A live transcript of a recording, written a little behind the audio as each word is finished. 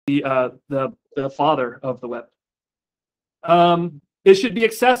the father of the web. It should be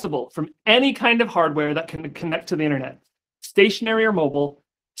accessible from any kind of hardware that can connect to the internet, stationary or mobile,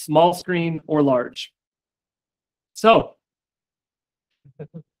 small screen or large. So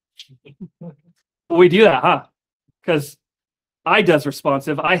we do that, huh? Because I does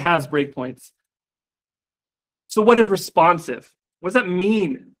responsive, I has breakpoints. So what is responsive? What does that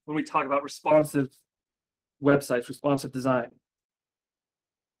mean when we talk about responsive websites, responsive design?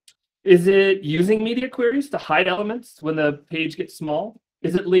 Is it using media queries to hide elements when the page gets small?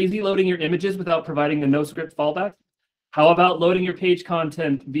 Is it lazy loading your images without providing a no-script fallback? How about loading your page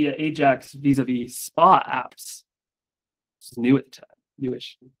content via Ajax vis-a-vis spa apps? This is new at the time,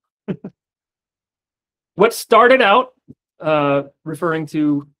 newish. What started out, referring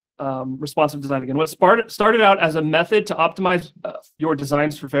to responsive design again, what started out as a method to optimize your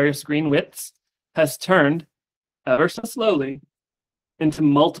designs for various screen widths has turned, ever so slowly, into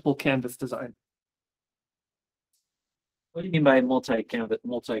multiple canvas design. What do you mean by multi-canvas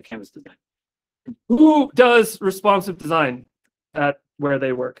design? Who does responsive design at where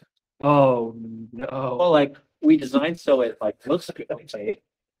they work? Oh no. Well, like we design so it like looks good.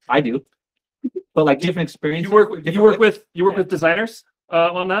 I do, but like different experiences. You work with designers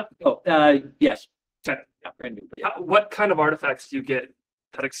on that? Oh, yes. Okay. Yeah, brand new. Yeah. What kind of artifacts do you get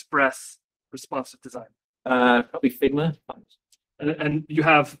that express responsive design? Probably Figma. And you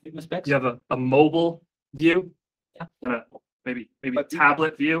have a mobile view, yeah, maybe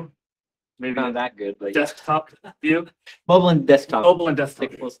tablet view, maybe not that good, but desktop view, mobile and desktop.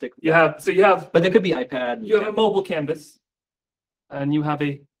 We'll stick. You have but there could be iPad. You have a mobile canvas, and you have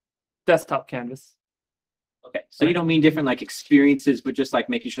a desktop canvas. Okay, so you don't mean different like experiences, but just like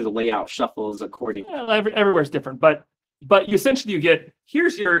making sure the layout shuffles accordingly. Yeah, everywhere's different, but you essentially get,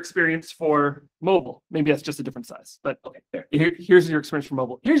 here's your experience for mobile. Maybe that's just a different size, but okay, there. Here's your experience for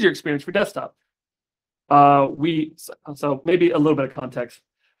mobile. Here's your experience for desktop. So maybe a little bit of context.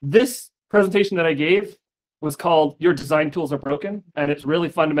 This presentation that I gave was called "Your Design Tools Are Broken," and it's really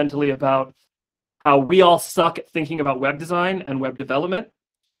fundamentally about how we all suck at thinking about web design and web development.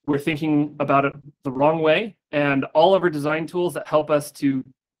 We're thinking about it the wrong way, and all of our design tools that help us to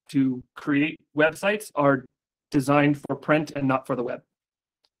create websites are designed for print and not for the web.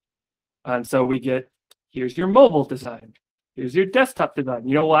 And so we get, here's your mobile design, here's your desktop design.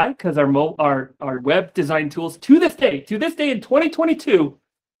 You know why? Because our web design tools to this day in 2022,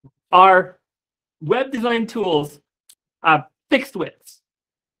 our web design tools have fixed widths.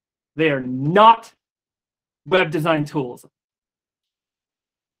 They are not web design tools.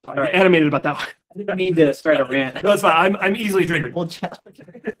 I'm animated about that one. I think I need to start a rant. No, it's fine. I'm easily triggered.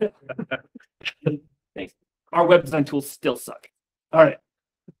 Thanks. Our web design tools still suck. All right.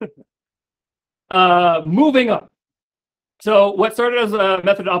 Moving on. So what started as a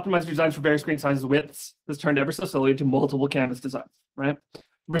method to optimize designs for various screen sizes and widths has turned ever so slowly into multiple canvas designs, right?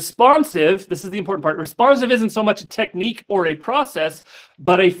 Responsive, this is the important part. Responsive isn't so much a technique or a process,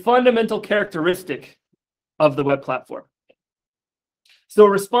 but a fundamental characteristic of the web platform. So a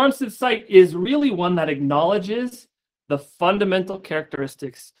responsive site is really one that acknowledges the fundamental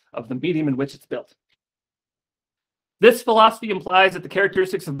characteristics of the medium in which it's built. This philosophy implies that the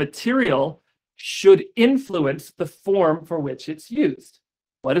characteristics of material should influence the form for which it's used.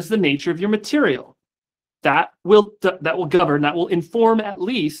 What is the nature of your material? That will govern, that will inform at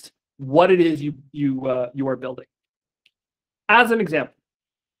least what it is you are building. As an example,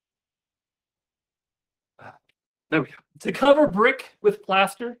 there we go. To cover brick with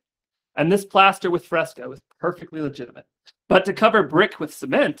plaster, and this plaster with fresco is perfectly legitimate. But to cover brick with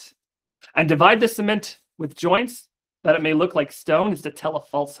cement and divide the cement with joints that it may look like stone is to tell a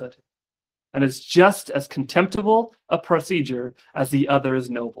falsehood, and is just as contemptible a procedure as the other is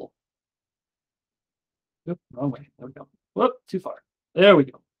noble. Oop, wrong way. There we go. Whoop, too far. There we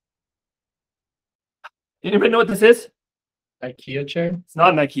go. Anybody know what this is? IKEA chair? It's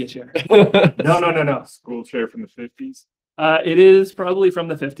not an IKEA chair. No. School chair from the 50s? It is probably from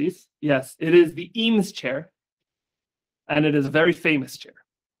the 50s. Yes, it is the Eames chair. And it is a very famous chair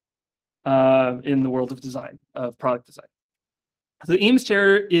in the world of design, of product design. The Eames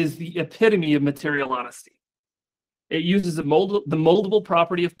chair is the epitome of material honesty. It uses the moldable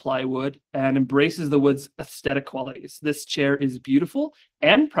property of plywood and embraces the wood's aesthetic qualities. This chair is beautiful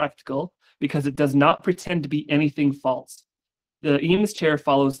and practical because it does not pretend to be anything false. The Eames chair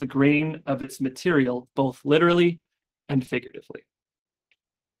follows the grain of its material, both literally and figuratively.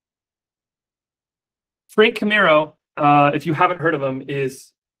 Frank Camero, if you haven't heard of him,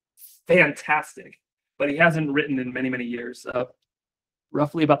 is fantastic, but he hasn't written in many, many years.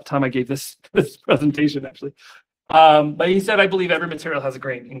 Roughly about the time I gave this presentation, actually. But he said, I believe every material has a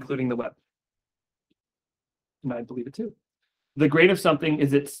grain, including the web. And I believe it too. The grain of something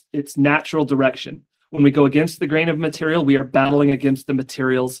is its natural direction. When we go against the grain of material, we are battling against the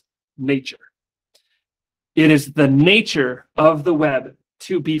material's nature. It is the nature of the web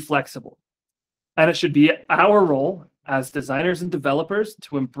to be flexible. And it should be our role as designers and developers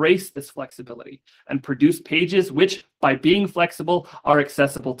to embrace this flexibility and produce pages which, by being flexible, are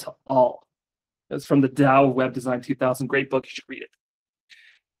accessible to all. That's from the Tao of Web Design 2000. Great book, you should read it.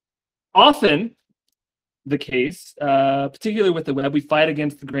 Often the case, particularly with the web, we fight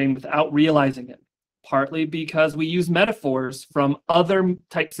against the grain without realizing it, partly because we use metaphors from other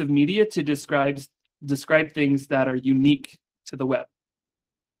types of media to describe things that are unique to the web.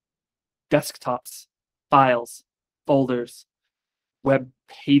 Desktops, files, folders, web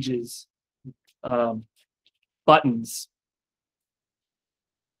pages, buttons.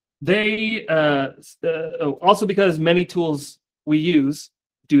 They also because many tools we use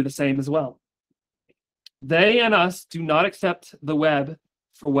do the same as well. They and us do not accept the web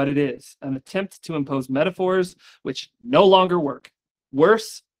for what it is, an attempt to impose metaphors which no longer work.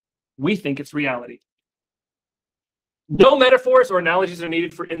 Worse, we think it's reality. No metaphors or analogies are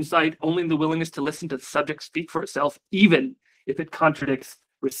needed for insight, only the willingness to listen to the subject speak for itself, even if it contradicts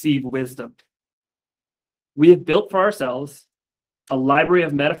received wisdom. We have built for ourselves a library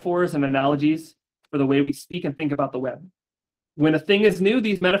of metaphors and analogies for the way we speak and think about the web. When a thing is new,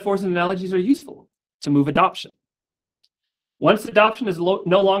 these metaphors and analogies are useful to move adoption. Once adoption is no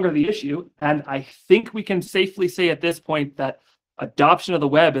longer the issue, and I think we can safely say at this point that adoption of the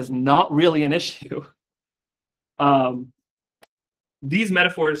web is not really an issue, these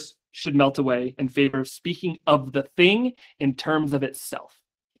metaphors should melt away in favor of speaking of the thing in terms of itself.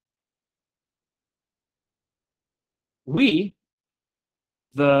 We,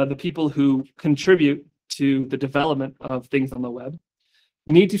 the people who contribute to the development of things on the web,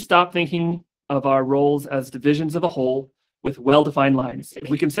 need to stop thinking of our roles as divisions of a whole with well-defined lines. If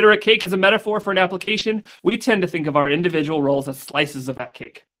we consider a cake as a metaphor for an application, we tend to think of our individual roles as slices of that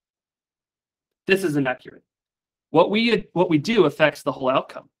cake. This is inaccurate. What we do affects the whole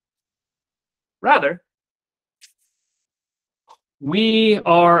outcome. Rather, we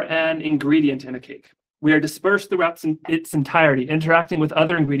are an ingredient in a cake. We are dispersed throughout its entirety, interacting with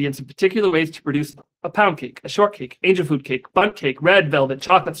other ingredients in particular ways to produce a pound cake, a shortcake, angel food cake, bundt cake, red velvet,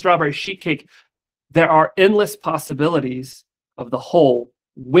 chocolate, strawberry, sheet cake. There are endless possibilities of the whole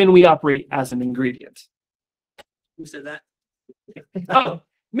when we operate as an ingredient. Who said that? Oh,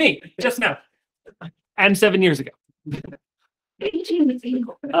 me, just now. And 7 years ago.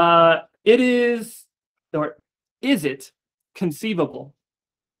 Is it conceivable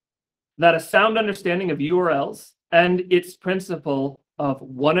that a sound understanding of URLs and its principle of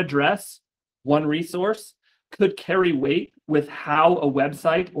one address, one resource, could carry weight with how a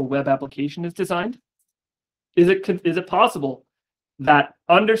website or web application is designed? Is it possible that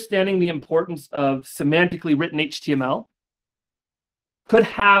understanding the importance of semantically written HTML could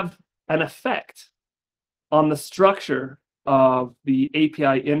have an effect on the structure of the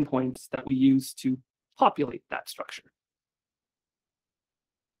API endpoints that we use to populate that structure?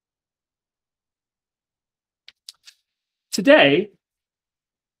 Today,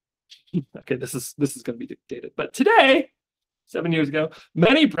 okay, this is going to be dated, but today, 7 years ago,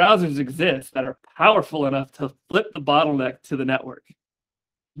 many browsers exist that are powerful enough to flip the bottleneck to the network.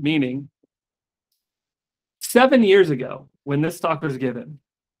 Meaning, 7 years ago, when this talk was given,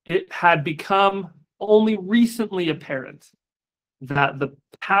 it had become only recently apparent that the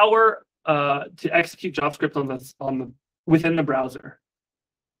power to execute JavaScript within the browser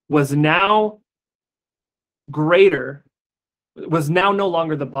was now greater. Was now no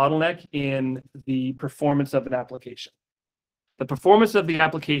longer the bottleneck in the performance of an application. The performance of the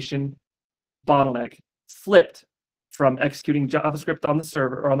application bottleneck flipped from executing JavaScript on the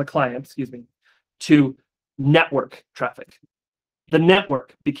server or on the client, to network traffic. The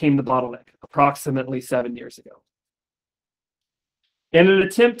network became the bottleneck approximately 7 years ago. In an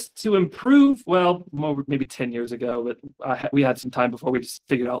attempt to improve, well, maybe 10 years ago, but we had some time before we just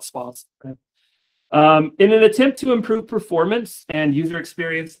figured out spots. Right? In an attempt to improve performance and user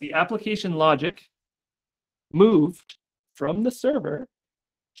experience, the application logic moved from the server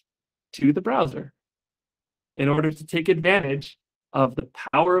to the browser in order to take advantage of the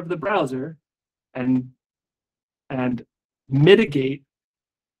power of the browser and mitigate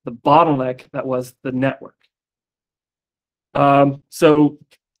the bottleneck that was the network. So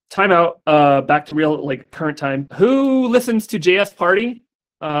timeout, back to real, current time. Who listens to JS Party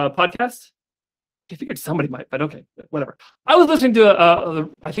podcast? I figured somebody might, but okay, whatever. I was listening to,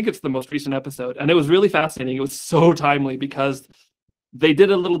 I think it's the most recent episode, and it was really fascinating. It was so timely because they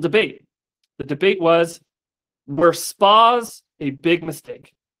did a little debate. The debate was, were spas a big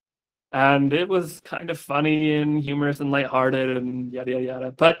mistake? And it was kind of funny and humorous and lighthearted and yada, yada,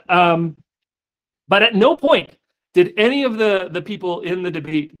 yada. But at no point did any of the people in the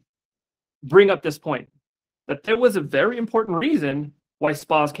debate bring up this point, that there was a very important reason why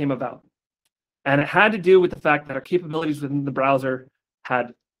spas came about. And it had to do with the fact that our capabilities within the browser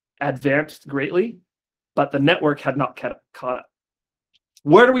had advanced greatly, but the network had not caught up.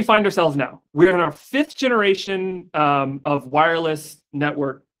 Where do we find ourselves now? We're in our 5th generation of wireless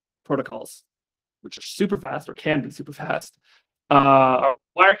network protocols, which are super fast or can be super fast. Our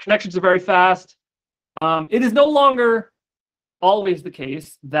wire connections are very fast. It is no longer always the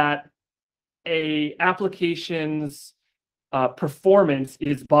case that a application's performance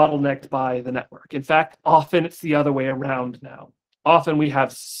is bottlenecked by the network. In fact, often it's the other way around now. Often we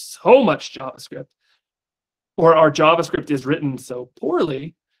have so much JavaScript, or our JavaScript is written so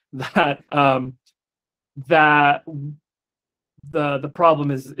poorly that the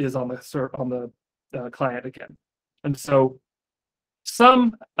problem is on the client again. And so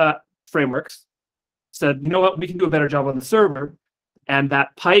some frameworks said, you know what, we can do a better job on the server. And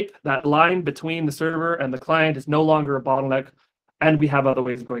that pipe, that line between the server and the client is no longer a bottleneck. And we have other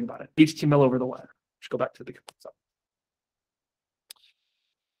ways of going about it. HTML over the wire. Let's go back to the stuff.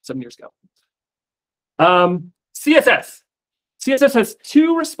 7 years ago. CSS. CSS has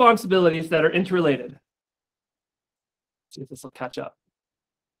 2 responsibilities that are interrelated. See if this will catch up.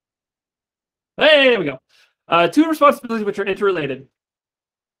 Hey, there we go. 2 responsibilities which are interrelated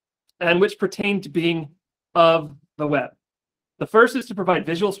and which pertain to being of the web. The first is to provide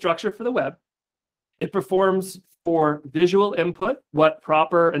visual structure for the web. It performs for visual input what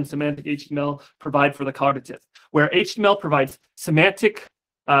proper and semantic HTML provide for the cognitive. Where HTML provides semantic,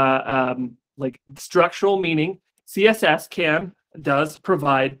 like structural meaning, CSS does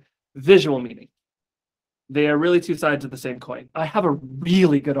provide visual meaning. They are really 2 sides of the same coin. I have a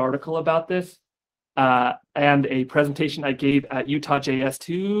really good article about this and a presentation I gave at Utah.js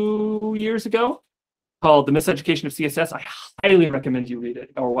 2 years ago called The Miseducation of CSS. I highly recommend you read it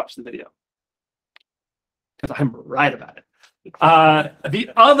or watch the video because I'm right about it.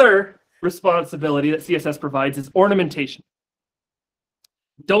 The other responsibility that CSS provides is ornamentation.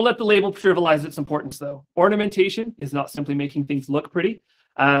 Don't let the label trivialize its importance, though. Ornamentation is not simply making things look pretty,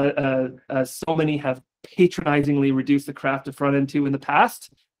 as so many have patronizingly reduced the craft of front end to in the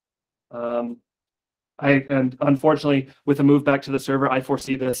past. And unfortunately, with a move back to the server, I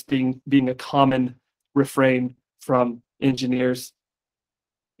foresee this being a common refrain from engineers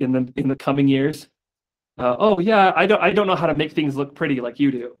in the coming years. Oh yeah, I don't know how to make things look pretty like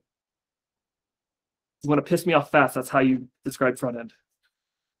you do. You want to piss me off fast? That's how you describe front end.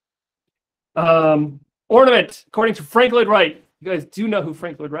 Ornament, according to Frank Lloyd Wright. You guys do know who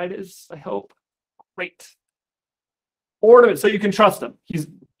Frank Lloyd Wright is, I hope. Great. Ornament, so you can trust him. You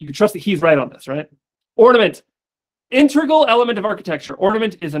can trust that he's right on this, right? Ornament, integral element of architecture.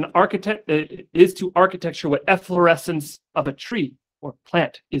 Ornament is to architecture what efflorescence of a tree or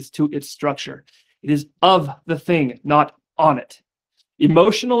plant is to its structure. It is of the thing, not on it.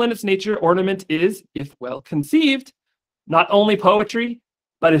 Emotional in its nature, ornament is, if well conceived, not only poetry,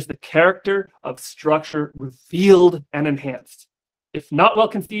 but is the character of structure revealed and enhanced. If not well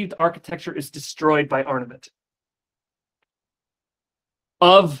conceived, architecture is destroyed by ornament.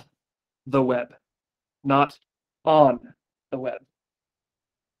 Of the web, not on the web.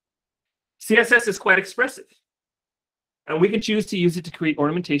 CSS is quite expressive, and we can choose to use it to create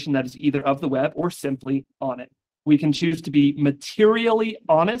ornamentation that is either of the web or simply on it. We can choose to be materially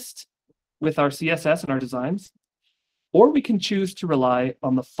honest with our CSS and our designs, or we can choose to rely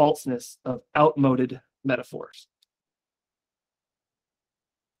on the falseness of outmoded metaphors.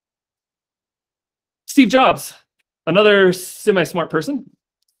 Steve Jobs, another semi-smart person,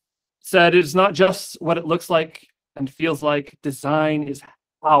 said it's not just what it looks like and feels like, design is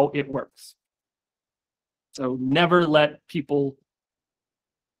how it works. So never let people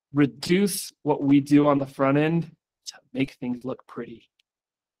reduce what we do on the front end to make things look pretty.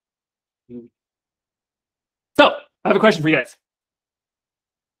 So I have a question for you guys.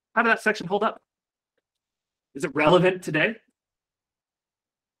 How did that section hold up? Is it relevant today?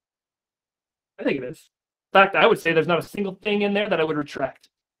 I think it is. In fact, I would say there's not a single thing in there that I would retract.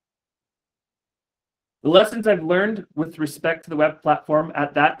 The lessons I've learned with respect to the web platform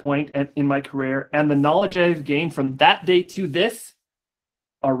at that point in my career and the knowledge I've gained from that day to this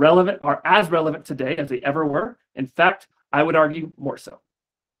are as relevant today as they ever were. In fact, I would argue more so.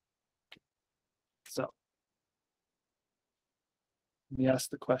 Let me ask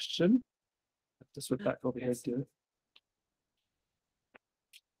the question. Just switch back over here to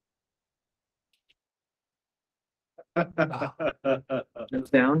No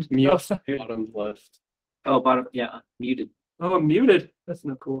sound. Oh, Bottom left. Oh, bottom. Yeah, muted. oh, I'm muted. That's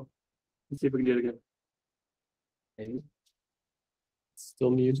not cool. Let's see if we can do it again. Maybe.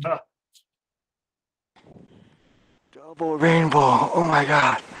 Still muted. Ah, Double rainbow. Oh my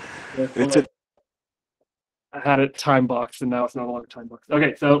god. It's a I had it time boxed and now it's no longer time boxed.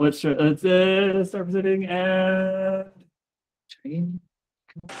 Okay, so let's start presenting and Train.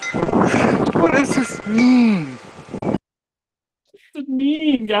 what does this mean? what does it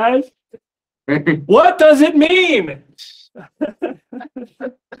mean, guys? What does it mean?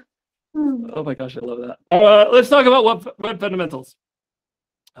 Oh my gosh, I love that. Let's talk about web fundamentals.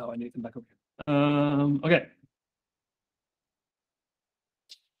 Oh, I need to come back over here. Okay.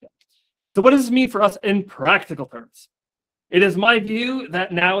 So what does this mean for us in practical terms? It is my view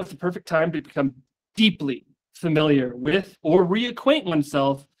that now is the perfect time to become deeply familiar with or reacquaint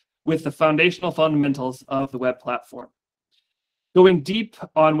oneself with the foundational fundamentals of the web platform. Going deep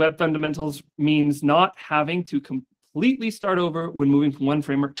on web fundamentals means not having to completely start over when moving from one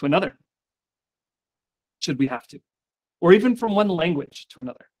framework to another, should we have to, or even from one language to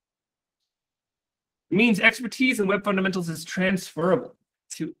another. It means expertise in web fundamentals is transferable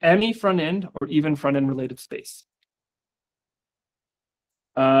to any front end or even front end related space.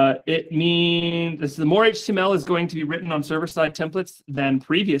 It means the more HTML is going to be written on server-side templates than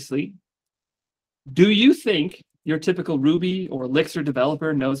previously. Do you think your typical Ruby or Elixir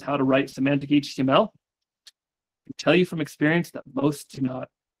developer knows how to write semantic HTML? I can tell you from experience that most do not.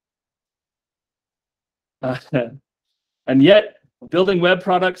 And yet, building web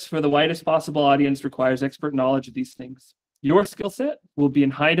products for the widest possible audience requires expert knowledge of these things. Your skill set will be in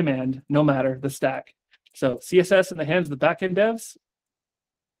high demand no matter the stack. So CSS in the hands of the backend devs.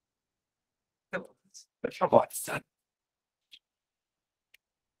 Come on, son.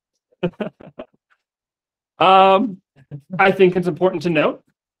 I think it's important to note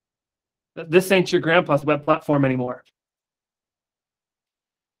that this ain't your grandpa's web platform anymore.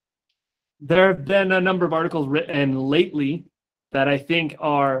 There have been a number of articles written lately that I think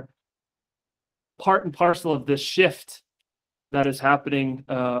are part and parcel of this shift that is happening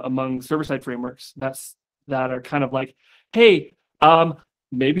among server-side frameworks. That are kind of like, hey,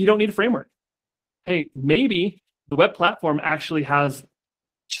 maybe you don't need a framework. Hey, maybe the web platform actually has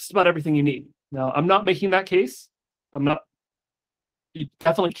just about everything you need. Now, I'm not making that case. You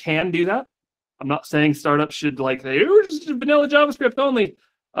definitely can do that. I'm not saying startups should like, oh, just vanilla JavaScript only.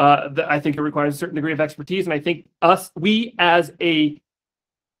 I think it requires a certain degree of expertise. And I think we as a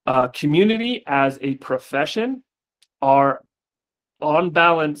community, as a profession, are on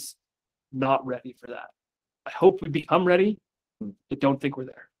balance not ready for that. I hope we become ready. I don't think we're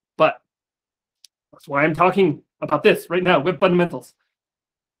there. But that's why I'm talking about this right now, web fundamentals.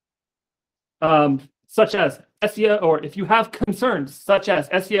 Such as SEO, or if you have concerns such as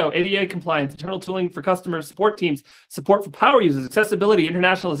SEO, ADA compliance, internal tooling for customers, support teams, support for power users, accessibility,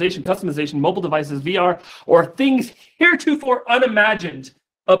 internationalization, customization, mobile devices, VR, or things heretofore unimagined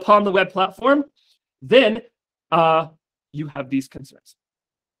upon the web platform, then you have these concerns.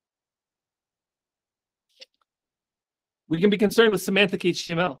 We can be concerned with semantic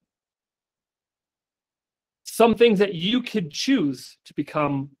HTML. Some things that you could choose to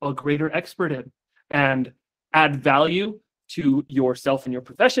become a greater expert in and add value to yourself and your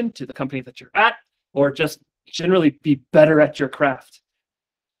profession, to the company that you're at, or just generally be better at your craft.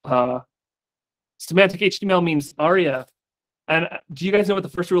 Semantic HTML means ARIA. And do you guys know what the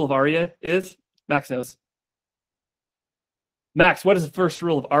first rule of ARIA is? Max knows. Max, what is the first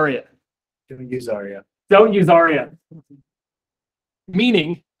rule of ARIA? Don't use ARIA. Don't use ARIA.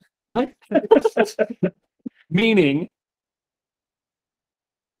 Meaning,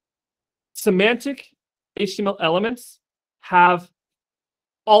 semantic HTML elements have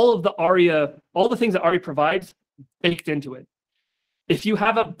all of the ARIA, all the things that ARIA provides baked into it. If you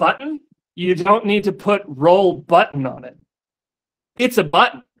have a button, you don't need to put roll button on it. It's a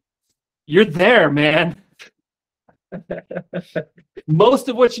button. You're there, man. Most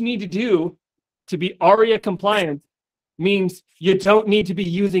of what you need to do to be ARIA compliant means you don't need to be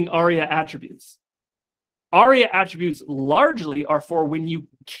using ARIA attributes. ARIA attributes largely are for when you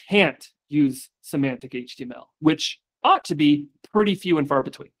can't use semantic HTML, which ought to be pretty few and far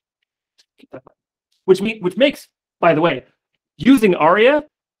between. Which makes, by the way, using ARIA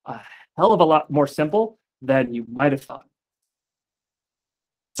a hell of a lot more simple than you might have thought.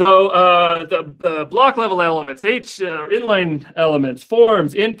 So the block level elements, inline elements,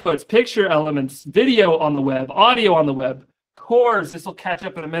 forms, inputs, picture elements, video on the web, audio on the web, cores. This will catch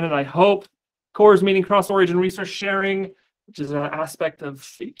up in a minute, I hope. Cores meaning cross-origin resource sharing, which is an aspect of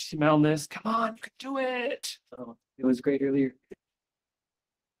HTML-ness. Come on, you can do it. Oh, it was great earlier.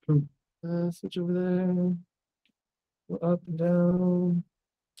 Switch over there. Go up and down.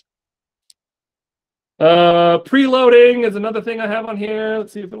 Preloading is another thing I have on here.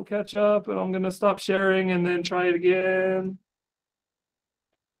 Let's see if it'll catch up. And I'm going to stop sharing and then try it again.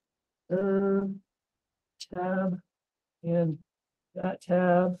 Tab and that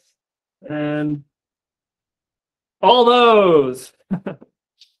tab and all those.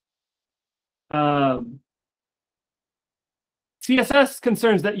 CSS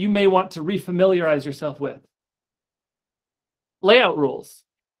concerns that you may want to refamiliarize yourself with. Layout rules.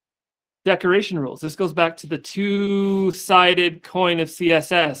 Decoration rules. This goes back to the two-sided coin of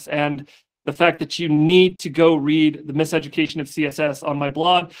CSS and the fact that you need to go read the miseducation of CSS on my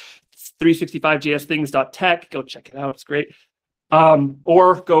blog, 365jsthings.tech. Go check it out. It's great.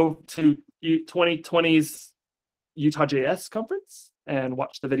 Or go to 2020's Utah.js conference and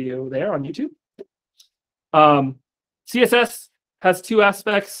watch the video there on YouTube. CSS has two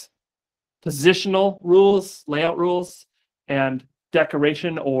aspects: positional rules, layout rules, and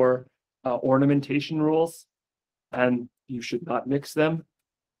decoration or ornamentation rules, and you should not mix them.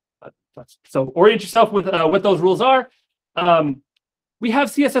 So orient yourself with what those rules are. We have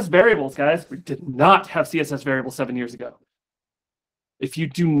CSS variables, guys. We did not have CSS variables 7 years ago. If you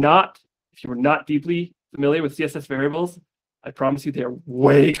were not deeply familiar with CSS variables, I promise you they're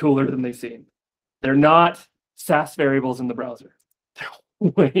way cooler than they seem. They're not Sass variables in the browser. They're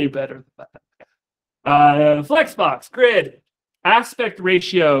way better than that. Flexbox, grid. Aspect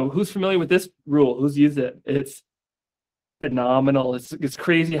ratio. Who's familiar with this rule? Who's used it? It's phenomenal. It's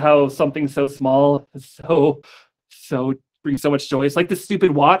crazy how something so small is so brings so much joy. It's like this stupid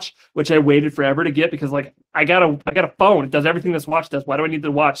watch, which I waited forever to get because like I got a phone. It does everything this watch does. Why do I need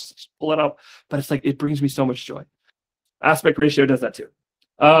the watch? Just pull it out. But it's like it brings me so much joy. Aspect ratio does that too.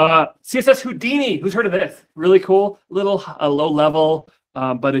 CSS Houdini. Who's heard of this? Really cool. A low level.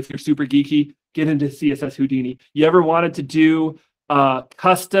 But if you're super geeky, get into CSS Houdini. You ever wanted to do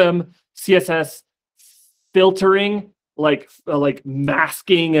custom CSS filtering, like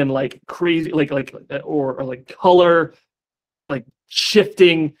masking and like crazy, or like color, like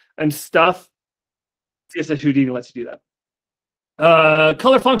shifting and stuff? CSS Houdini lets you do that.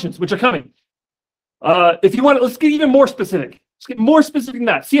 Color functions, which are coming. If you want to, let's get even more specific. Let's get more specific than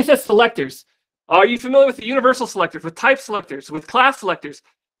that. CSS selectors. Are you familiar with the universal selectors, with type selectors, with class selectors,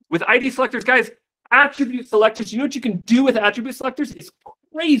 with ID selectors? Guys, attribute selectors. You know what you can do with attribute selectors? It's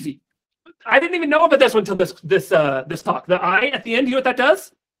crazy. I didn't even know about this one until this talk. The I at the end, you know what that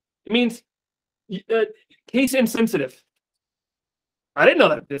does? It means case insensitive. I didn't know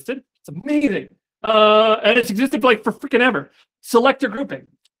that existed. It's amazing. And it's existed like for freaking ever. Selector grouping.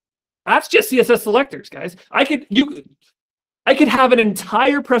 That's just CSS selectors, guys. I could have an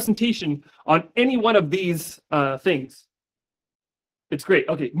entire presentation on any one of these things. It's great.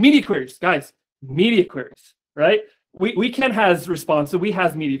 Okay, media queries, guys. Media queries, right? We can has responsive. We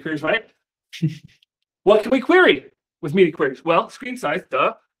has media queries, right? What can we query with media queries? Well, screen size,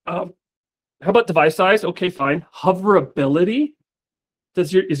 duh. How about device size? Okay, fine. Hoverability.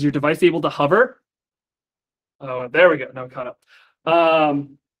 Is your device able to hover? Oh, there we go. Now caught up.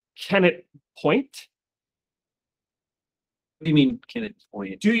 Can it point? What do you mean, can it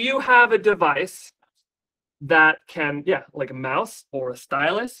point? Do you have a device that can, like a mouse or a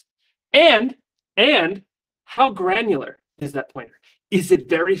stylus? And how granular is that pointer? Is it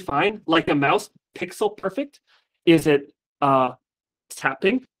very fine, like a mouse, pixel perfect? Is it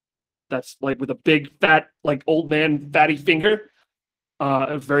tapping? That's like with a big fat, like old man fatty finger,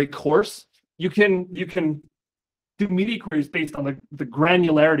 very coarse. You can do media queries based on the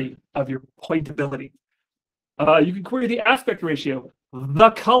granularity of your pointability. You can query the aspect ratio,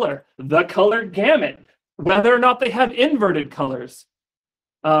 the color gamut, whether or not they have inverted colors,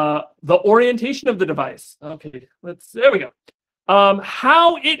 the orientation of the device. Okay, there we go.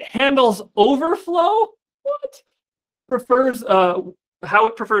 How it handles overflow, how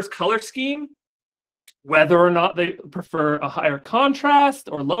it prefers color scheme, whether or not they prefer a higher contrast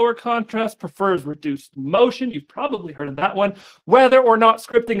or lower contrast, prefers reduced motion. You've probably heard of that one. Whether or not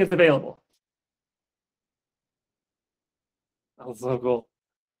scripting is available. That was so cool.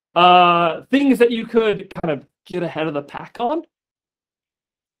 Things that you could kind of get ahead of the pack on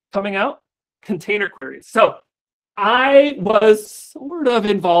coming out, container queries. So I was sort of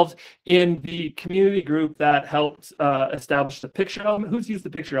involved in the community group that helped establish the picture element. Who's used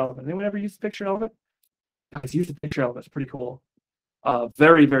the picture element? Anyone ever used the picture element? Guys, use the picture element. It's pretty cool.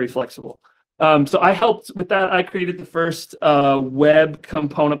 Very, very flexible. So I helped with that. I created the first web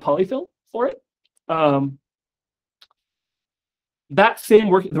component polyfill for it. That same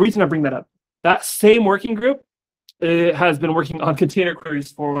the reason I bring that up, that same working group has been working on container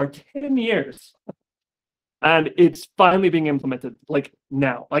queries for 10 years. And it's finally being implemented like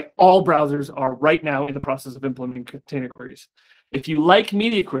now. Like all browsers are right now in the process of implementing container queries. If you like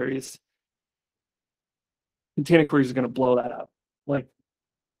media queries, container queries are going to blow that up. Like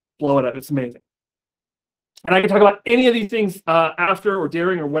blow it up. It's amazing. And I can talk about any of these things after or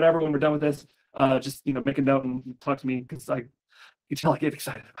during or whatever when we're done with this. Just make a note and talk to me because you can tell I get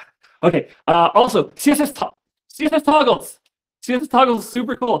excited about it. Okay. Also, CSS toggles. CSS toggles is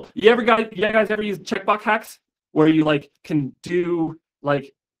super cool. You guys ever use checkbox hacks where you can do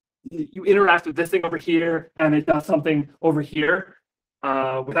you interact with this thing over here and it does something over here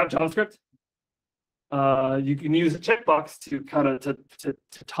without JavaScript? You can use a checkbox to kind of to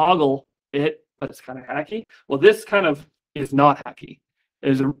toggle it, but it's kind of hacky. Well, this kind of is not hacky.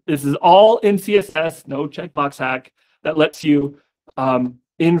 This is all in CSS, no checkbox hack that lets you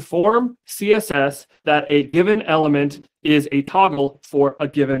inform CSS that a given element is a toggle for a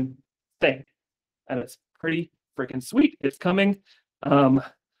given thing. And it's pretty freaking sweet. It's coming.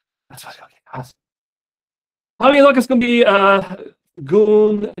 That's what's going to happen. How many is going to be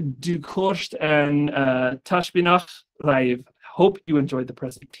Goon, du Kost, and Tashbinach Live? Hope you enjoyed the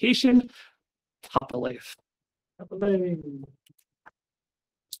presentation. Top of life. Top of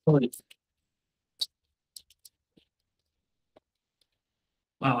life.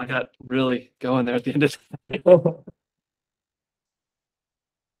 Wow, I got really going there at the end of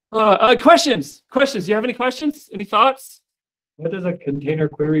the questions. Do you have any questions? Any thoughts? What does a container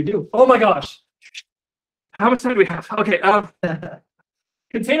query do? Oh my gosh. How much time do we have? Okay.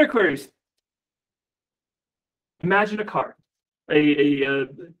 Container queries. Imagine a card, a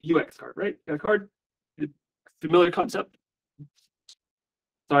UX card, right? A card, familiar concept.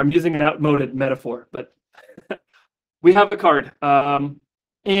 So I'm using an outmoded metaphor, but we have a card.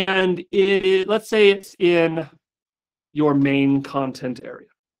 And let's say it's in your main content area.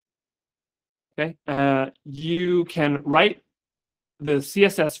 Okay, you can write the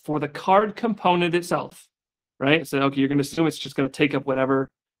CSS for the card component itself, right? So okay, you're going to assume it's just going to take up whatever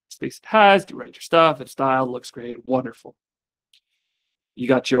space it has. You write your stuff. It's styled, looks great, wonderful. You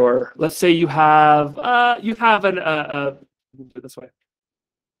got your. Let's say you have an do it this way.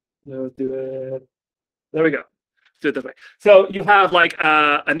 Let's do it. There we go. Do it this way. So you have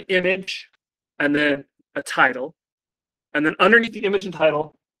an image and then a title, and then underneath the image and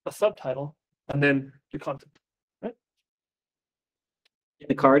title, a subtitle, and then your content, right? In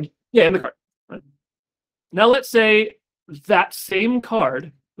the card? Yeah, in the card. Right? Now let's say that same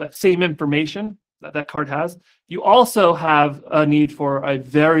card, that same information that card has, you also have a need for a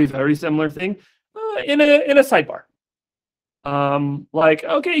very, very similar thing in a sidebar.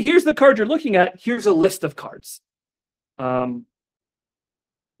 Okay, here's the card you're looking at. Here's a list of cards. And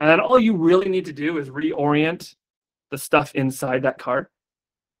then all you really need to do is reorient the stuff inside that card.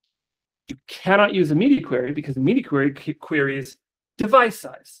 You cannot use a media query because a media query queries device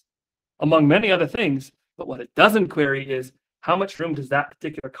size, among many other things. But what it doesn't query is how much room does that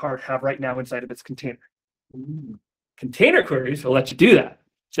particular card have right now inside of its container. Container queries will let you do that.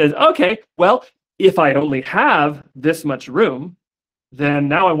 It says, okay, well, if I only have this much room, then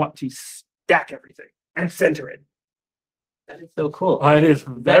now I want to stack everything and center it. That is so cool. It is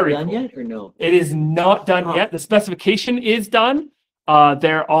very done cool. yet or no? It is not done yet. The specification is done.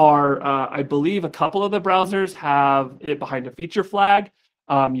 There are, I believe, a couple of the browsers have it behind a feature flag.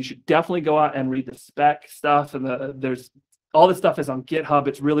 You should definitely go out and read the spec stuff. And there's all this stuff is on GitHub.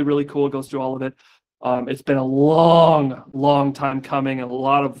 It's really, really cool. It goes through all of it. It's been a long, long time coming, and a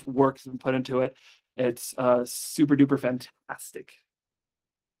lot of work's been put into it. It's super duper fantastic.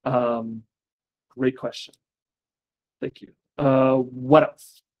 Great question. Thank you. What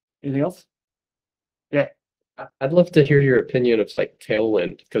else? Anything else? Yeah. I'd love to hear your opinion of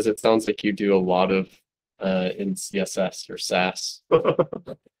Tailwind, because it sounds like you do a lot of in CSS or SAS.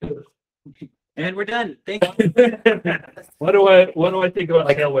 And we're done. Thank you. What do I think about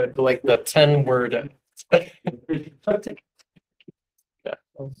Tailwind? Like the 10-word.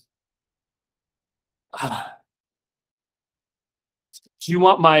 Do you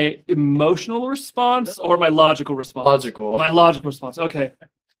want my emotional response or my logical response? Logical. My logical response. Okay.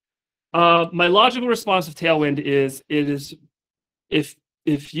 My logical response of Tailwind is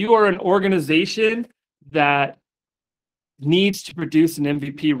if you are an organization that needs to produce an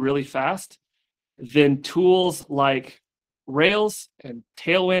MVP really fast, then tools like Rails and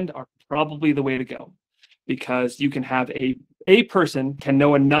Tailwind are probably the way to go, because you can have a person can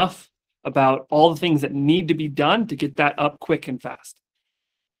know enough about all the things that need to be done to get that up quick and fast.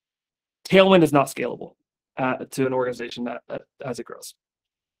 Tailwind is not scalable to an organization that as it grows.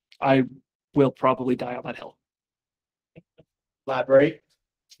 I will probably die on that hill. Elaborate.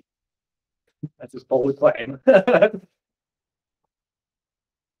 That's his bold claim.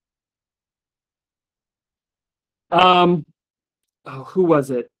 Who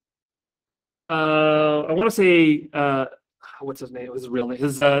was it? I want to say what's his name? It was his real name.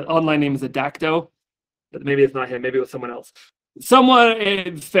 His online name is Adacto. But maybe it's not him. Maybe it was someone else.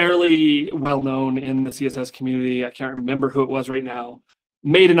 Someone fairly well known in the CSS community. I can't remember who it was right now.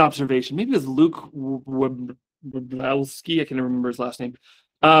 Made an observation. Maybe it was Luke Wablowski. I can't remember his last name.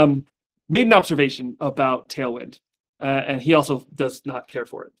 Made an observation about Tailwind, and he also does not care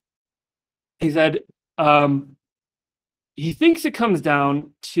for it. He said he thinks it comes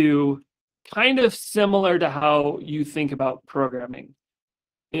down to kind of similar to how you think about programming,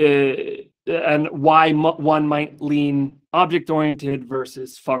 and why one might lean object-oriented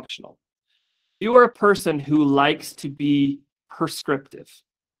versus functional. You are a person who likes to be prescriptive,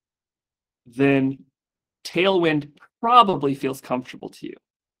 then Tailwind probably feels comfortable to you.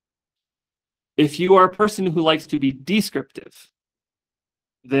 If you are a person who likes to be descriptive,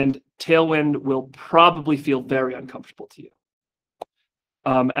 then Tailwind will probably feel very uncomfortable to you.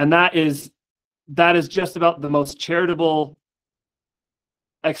 And that is just about the most charitable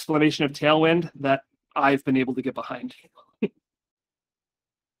explanation of Tailwind that I've been able to get behind.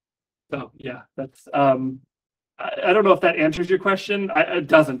 So yeah, that's I don't know if that answers your question. It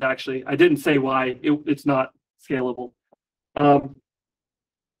doesn't actually. I didn't say why it's not scalable.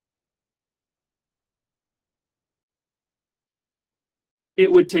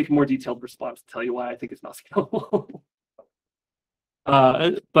 It would take more detailed response to tell you why I think it's not scalable.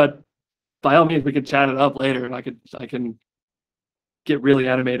 But by all means, we could chat it up later, and I can get really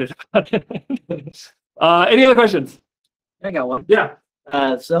animated about it. Any other questions? I got one. Yeah.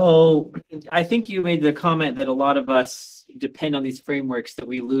 So I think you made the comment that a lot of us depend on these frameworks, that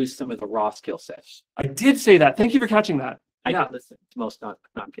we lose some of the raw skill sets. I did say that. Thank you for catching that. I Yeah. did listen to most, not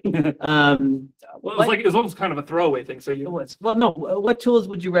kidding. Well, it was almost kind of a throwaway thing. So Well, no. What tools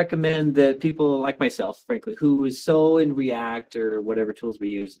would you recommend that people like myself, frankly, who is so in React or whatever tools we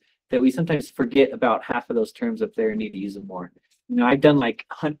use, that we sometimes forget about half of those terms up there and need to use them more? You know, I've done like,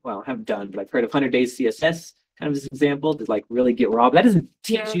 well, I haven't done, but I've heard of 100 Days CSS kind of as an example to like really get raw. But that doesn't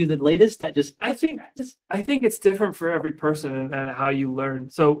teach you the latest. That just I think it's different for every person and how you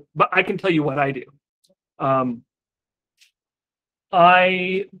learn. So, but I can tell you what I do.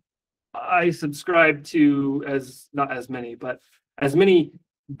 I subscribe to not as many, but as many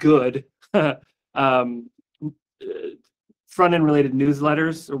good front-end related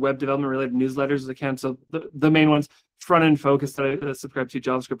newsletters or web development related newsletters as I can. So the main ones, front-end focused that I subscribe to,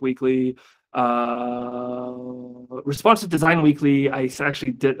 JavaScript Weekly, Responsive Design Weekly. I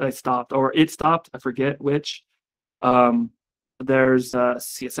stopped, or it stopped. I forget which. There's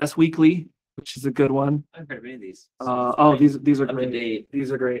CSS Weekly, which is a good one. I've heard of any of these. These are great.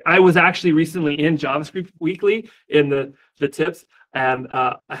 These are great. I was actually recently in JavaScript Weekly in the tips, and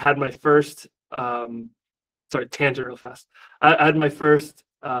I had my first sorry, tangent real fast. I had my first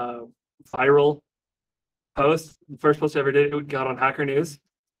viral post. The first post I ever did, it got on Hacker News.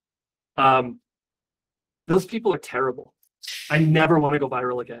 Those people are terrible. I never want to go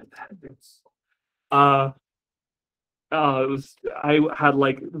viral again. I had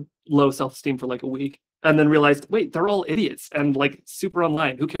like low self-esteem for like a week, and then realized, wait, they're all idiots and like super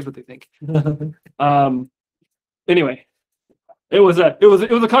online. Who cares what they think? Anyway, it was a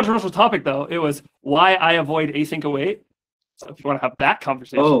controversial topic though. It was why I avoid async await. So if you want to have that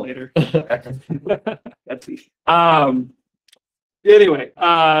conversation later. That's anyway,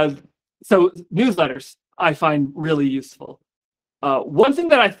 so newsletters I find really useful. One thing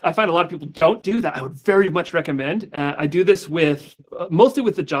that I find a lot of people don't do that I would very much recommend. I do this with mostly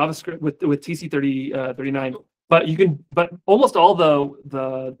with the JavaScript with TC39, but almost all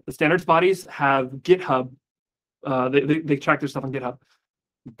the standards bodies have GitHub. They track their stuff on GitHub.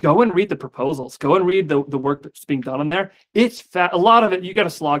 Go and read the proposals. Go and read the work that's being done on there. It's a lot of it. You got to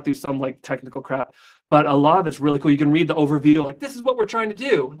slog through some like technical crap, but a lot of it's really cool. You can read the overview, like this is what we're trying to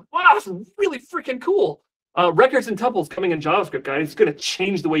do. Wow, that's really freaking cool. Records and tuples coming in JavaScript, guys. It's going to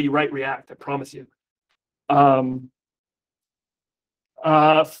change the way you write React. I promise you.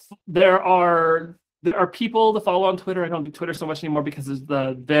 There are people to follow on Twitter. I don't do Twitter so much anymore because it's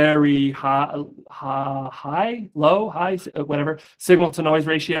the very low, whatever signal to noise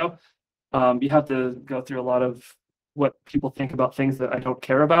ratio. You have to go through a lot of what people think about things that I don't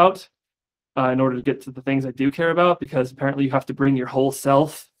care about in order to get to the things I do care about, because apparently you have to bring your whole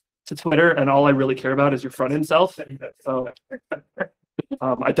self to Twitter, and all I really care about is your front end self. So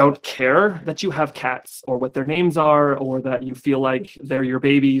I don't care that you have cats or what their names are or that you feel like they're your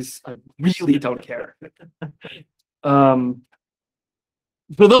babies. I really don't care. But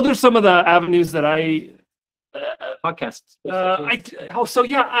those are some of the avenues that I Podcasts.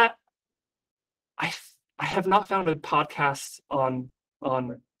 I have not found a podcast on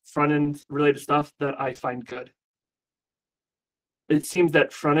front end related stuff that I find good. It seems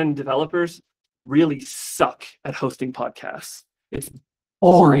that front end developers really suck at hosting podcasts. It's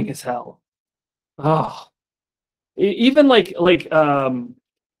boring as hell. Oh, even like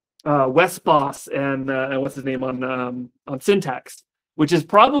Wes Boss and what's his name on Syntax, which is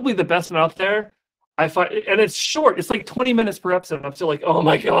probably the best one out there. I find, and it's short. It's like 20 minutes per episode. I'm still like, oh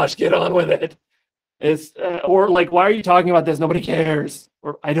my gosh, get on with it. It's or like, why are you talking about this? Nobody cares,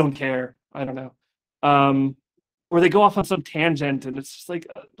 or I don't care. I don't know. Or they go off on some tangent, and it's just like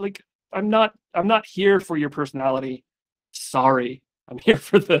I'm not here for your personality. Sorry, I'm here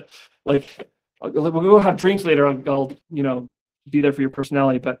for the we'll go have drinks later. I'll be there for your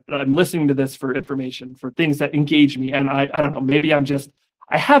personality, but I'm listening to this for information, for things that engage me. And I don't know, maybe I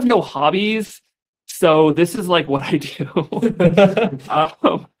have no hobbies, so this is like what I do.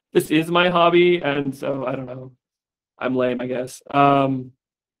 This is my hobby, and so I don't know. I'm lame, I guess.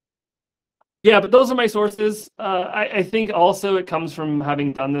 Yeah, but those are my sources. I think also it comes from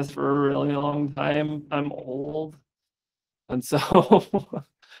having done this for a really long time. I'm old, and so,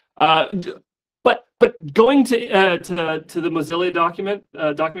 but going to the Mozilla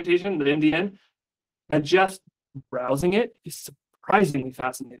documentation, the MDN, and just browsing it is surprisingly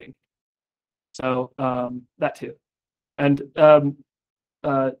fascinating. So that too, and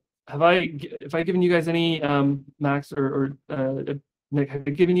have I given you guys any Max or Nick, have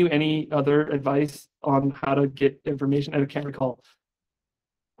I given you any other advice on how to get information? I can't recall.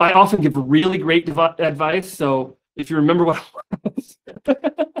 I often give really great advice, so if you remember what it was.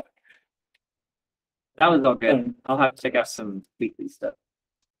 That was all good. I'll have to check out some weekly stuff.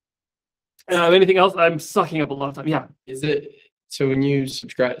 Anything else? I'm sucking up a lot of time. Yeah. Is it so when you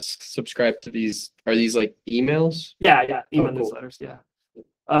subscribe to these? Are these like emails? Yeah. Email newsletters. Yeah.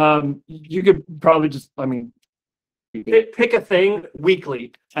 You could probably just, pick a thing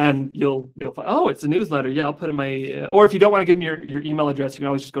weekly, and you'll find, oh, it's a newsletter. Yeah, I'll put in my. Or if you don't want to give me your email address, you can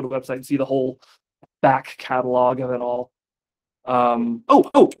always just go to the website and see the whole back catalog of it all.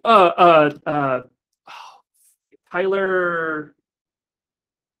 Tyler.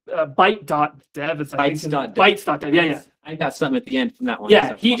 Byte.dev. Bytes.dev. Yeah. I got something at the end from that one.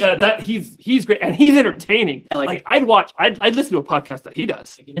 Yeah, he's great, and he's entertaining. Like I'd listen to a podcast that he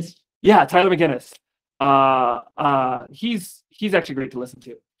does. McGinnis? Yeah, Tyler McGinnis. He's actually great to listen to.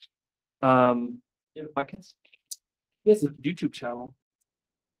 You have a podcast? He has a YouTube channel.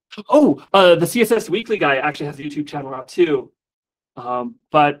 Oh, the CSS Weekly guy actually has a YouTube channel now too.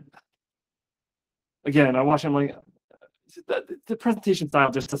 But again, I watch him like the presentation style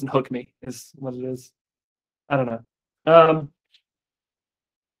just doesn't hook me, is what it is. I don't know.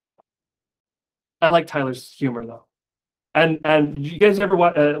 I like Tyler's humor though. And you guys ever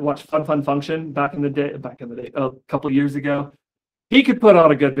watch Fun Function back in the day, a couple of years ago? He could put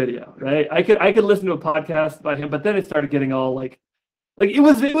on a good video, right? I could listen to a podcast by him, but then it started getting all like it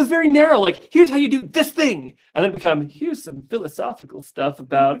was very narrow. Like, here's how you do this thing, and then become, here's some philosophical stuff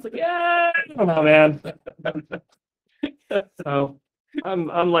about. It's like, yeah, I don't know, man. So I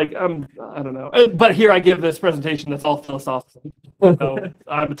don't know. But here I give this presentation that's all philosophical. So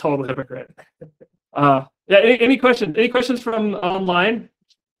I'm a total hypocrite. Yeah. Any questions? Any questions from online?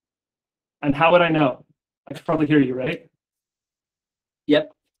 And how would I know? I could probably hear you, right?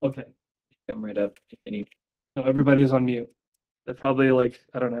 Yep. Okay. Come right up. Any? No, everybody's on mute. They're probably like,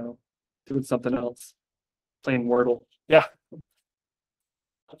 I don't know, doing something else, playing Wordle. Yeah.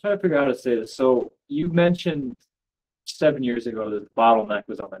 I'm trying to figure out how to say this. So you mentioned 7 years ago that the bottleneck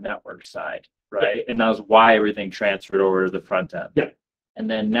was on the network side, right? Yeah. And that was why everything transferred over to the front end. Yeah. And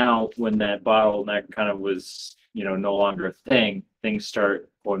then now when that bottleneck kind of was, no longer a thing, things start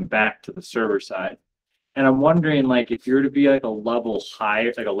going back to the server side. And I'm wondering, like, if you're to be like a level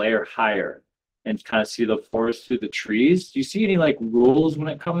higher, like a layer higher, and kind of see the forest through the trees, do you see any like rules when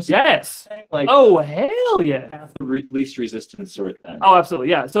it comes to Yes. like Oh, hell yeah. path of least resistance sort of thing? Oh, absolutely.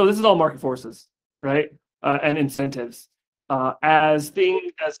 Yeah. So this is all market forces, right? And incentives. As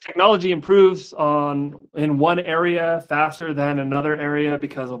technology improves in one area faster than another area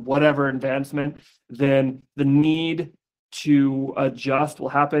because of whatever advancement, then the need to adjust will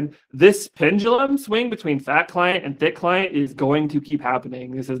happen. This pendulum swing between fat client and thick client is going to keep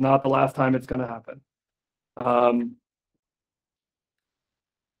happening. This is not the last time it's going to happen.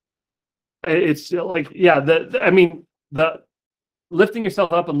 it's like, yeah, I mean, the lifting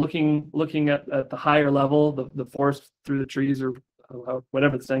yourself up and looking at the higher level, the forest through the trees, or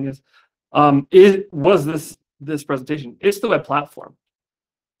whatever the saying is, it was this presentation. It's the web platform.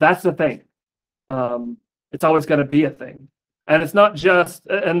 That's the thing. It's always going to be a thing. And it's not just,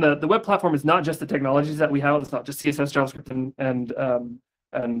 and the web platform is not just the technologies that we have. It's not just CSS, JavaScript,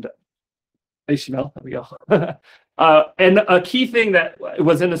 and HTML. There we go. And a key thing that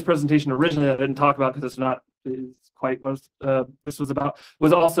was in this presentation originally that I didn't talk about because it's quite what this was about,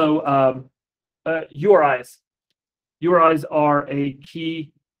 was also URIs. URIs are a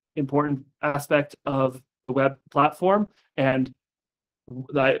key important aspect of the web platform, and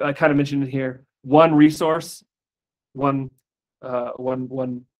I kind of mentioned it here. One resource, one path,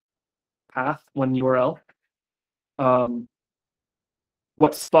 one URL.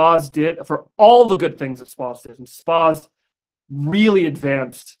 What SPAs did, for all the good things that SPAs did, and SPAs really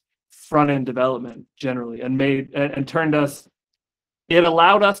advanced front-end development generally, and turned us, it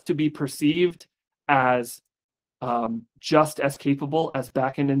allowed us to be perceived as just as capable as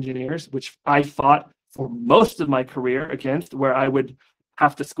back-end engineers, which I fought for most of my career against, where I would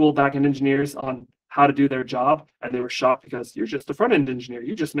have to school back-end engineers on how to do their job, and they were shocked because you're just a front-end engineer,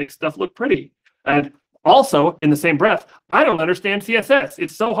 you just make stuff look pretty. And also, in the same breath, I don't understand CSS.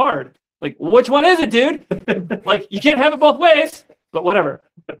 It's so hard. Like, which one is it, dude? Like, you can't have it both ways. But whatever.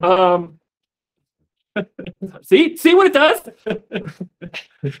 See what it does?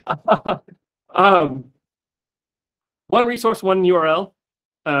 One resource, one URL.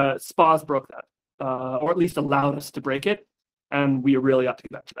 SPAs broke that, or at least allowed us to break it, and we really ought to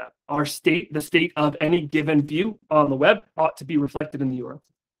get back to that. The state of any given view on the web ought to be reflected in the URL,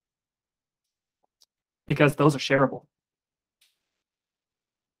 because those are shareable.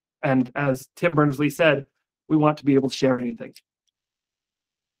 And as Tim Berners-Lee said, we want to be able to share anything.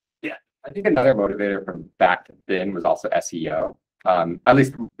 Yeah. I think another motivator from back then was also SEO. At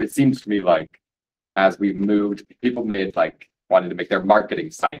least it seems to me like as we've moved, people wanted to make their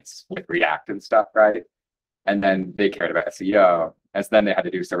marketing sites with React and stuff, right? And then they cared about SEO, and so then they had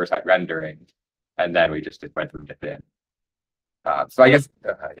to do server-side rendering, and then we just went from within. So I guess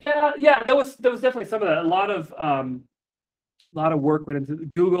yeah, there was definitely some of that. A lot of work went into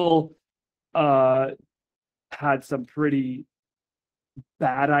Google. Had some pretty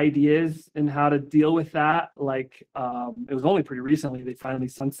bad ideas in how to deal with that. Like, it was only pretty recently they finally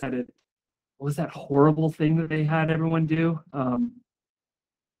sunsetted. What was that horrible thing that they had everyone do?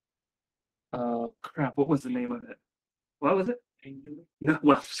 Crap, what was the name of it? What was it? No,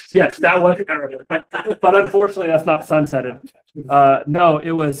 well, yes, that was, but unfortunately that's not sunsetted. No,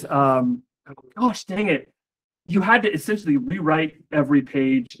 it was, gosh dang it. You had to essentially rewrite every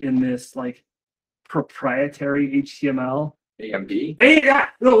page in this like proprietary HTML. AMD? Yeah,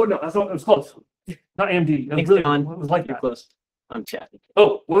 no, that's what it was close. Not AMD. It was, really, it was like You're that. close on chat.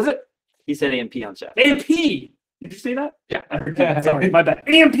 Oh, what was it? He said AMP on chat. AMP. Did you say that? Yeah. Sorry, my bad.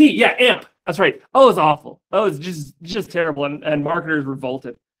 AMP. Yeah, AMP. That's right. Oh, it was awful. That was just terrible, and marketers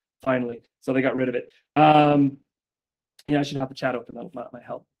revolted finally, so they got rid of it. Yeah, I should have the chat open. That might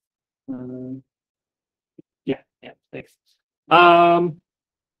help. Yeah, thanks. But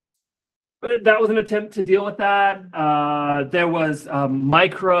that was an attempt to deal with that. There was dang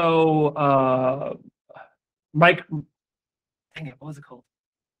it, what was it called?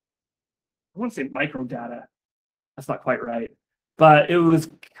 I want to say micro data. That's not quite right. But it was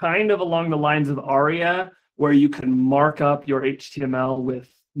kind of along the lines of ARIA, where you can mark up your HTML with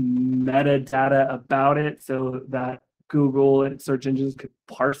metadata about it so that Google and search engines could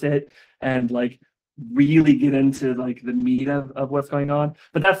parse it and like really get into like the meat of what's going on.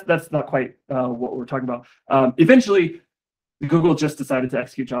 But that's not quite what we're talking about. Eventually, Google just decided to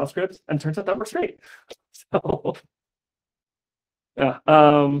execute JavaScript, and it turns out that works great. So yeah.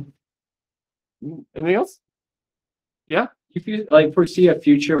 Anything else? Yeah. If you like foresee a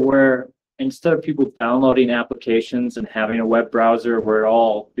future where instead of people downloading applications and having a web browser where it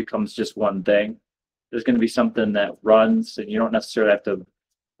all becomes just one thing, there's going to be something that runs, and you don't necessarily have to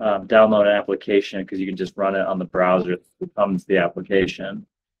download an application because you can just run it on the browser. It becomes the application.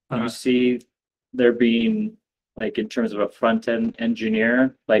 You see there being, like, in terms of a front-end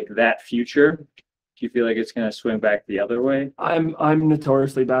engineer, like that future? Do you feel like it's going to swing back the other way? I'm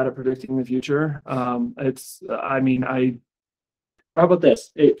notoriously bad at predicting the future. How about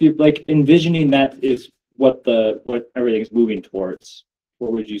this? If you like envisioning that is what everything's moving towards,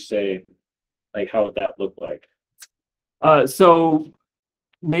 what would you say? Like, how would that look like? So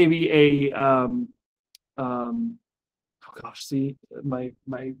maybe a oh gosh, see, my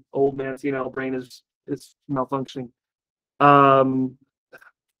old man senile brain is malfunctioning.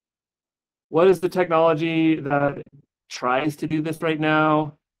 what is the technology that tries to do this right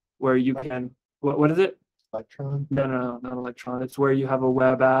now, where you can, what is it? Electron. No, not Electron. It's where you have a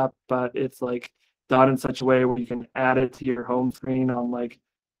web app, but it's like done in such a way where you can add it to your home screen on like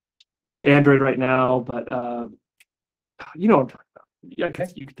Android right now. But you know what I'm talking about. Yeah, I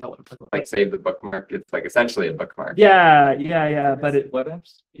guess you can tell what I'm talking about. Like save the bookmark. It's like essentially a bookmark. Yeah. But it Web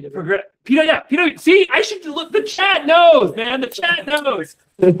apps? PW. See, I should look. The chat knows, man. The chat knows.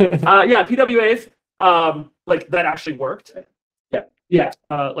 Yeah, PWAs. Like that actually worked. Yeah.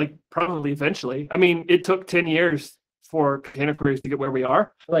 Like probably eventually. I mean, it took 10 years for container queries to get where we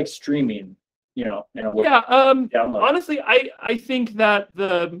are. Like streaming, you know, in a way. Yeah. Download. Honestly, I think that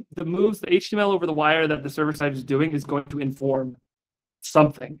the moves, the HTML over the wire that the server side is doing is going to inform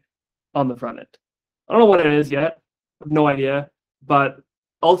something on the front end. I don't know what it is yet. I have no idea. But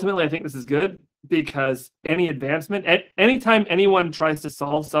ultimately, I think this is good because any advancement, anytime anyone tries to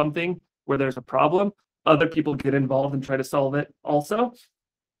solve something where there's a problem, other people get involved and try to solve it also,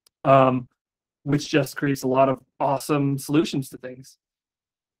 which just creates a lot of awesome solutions to things.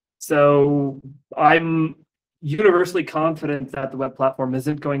 So I'm universally confident that the web platform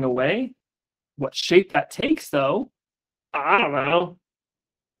isn't going away. What shape that takes, though, I don't know.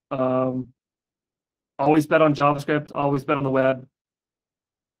 Always bet on JavaScript, always bet on the web.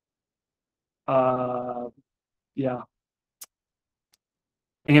 Yeah.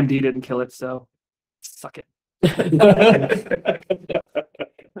 AMD didn't kill it, so suck it.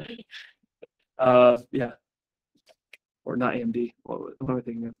 Yeah. Or not AMD. What am I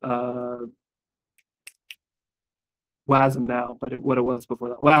thinking of? WASM now, but what it was before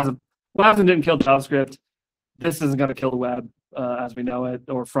that. WASM didn't kill JavaScript. This isn't going to kill the web as we know it,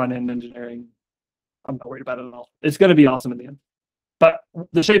 or front-end engineering. I'm not worried about it at all. It's going to be awesome in the end. But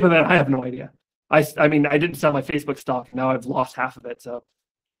the shape of it, I have no idea. I mean, I didn't sell my Facebook stock. Now I've lost half of it, so.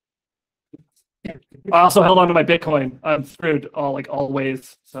 I also held on to my Bitcoin. I'm screwed all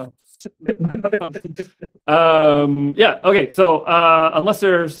ways, so. Yeah, okay, so unless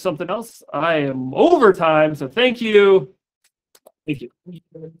there's something else, I am over time, so thank you. Thank you.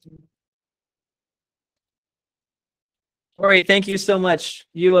 Cory, thank you so much.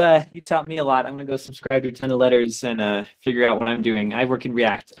 You taught me a lot. I'm gonna go subscribe to a ton of letters and figure out what I'm doing. I work in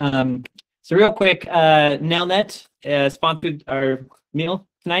React. So real quick, Nailnet sponsored our meal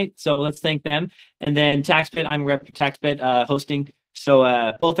tonight, so let's thank them. And then TaxBit, I'm rep for TaxBit hosting.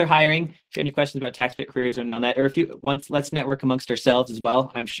 So both are hiring. If you have any questions about TaxBit careers or Nailnet, or if you want, let's network amongst ourselves as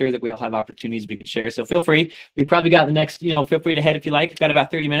well. I'm sure that we all have opportunities we can share. So feel free. We probably got the next, feel free to head if you like. We've got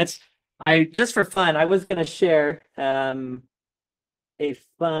about 30 minutes. Just for fun, I was gonna share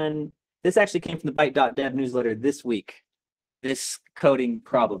this actually came from the Byte.dev newsletter this week. This coding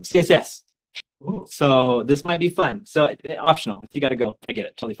problem, CSS. Ooh. So this might be fun. So optional. If you gotta go, I get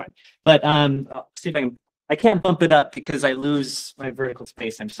it, totally fine. But I'll see if I can't bump it up because I lose my vertical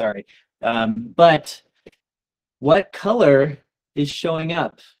space. I'm sorry. But what color is showing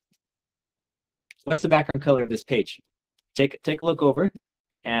up? What's the background color of this page? Take a look over,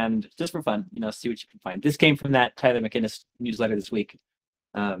 and just for fun, see what you can find. This came from that Tyler McInnes newsletter this week.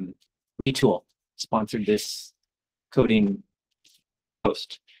 Retool sponsored this coding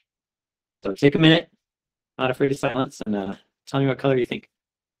post. So take a minute, not afraid of silence, and tell me what color you think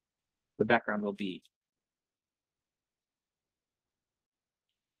the background will be.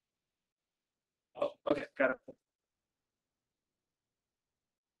 Oh, okay, got it.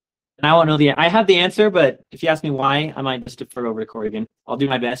 And I won't know I have the answer, but if you ask me why, I might just defer over to Cory again. I'll do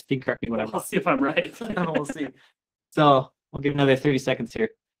my best. You can correct me whatever. I'll see if I'm right. We'll see. So we'll give another 30 seconds here.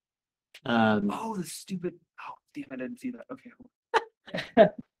 Oh, the stupid. Oh, damn, I didn't see that. Okay.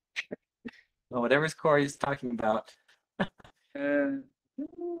 Well, whatever's Cory's talking about.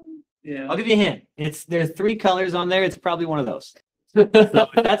 Yeah. I'll give you a hint. There's 3 colors on there. It's probably one of those. So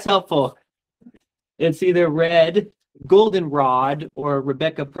that's helpful. It's either red, goldenrod, or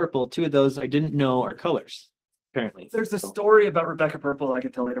Rebecca purple. 2 of those I didn't know are colors. Apparently. There's a story about Rebecca Purple I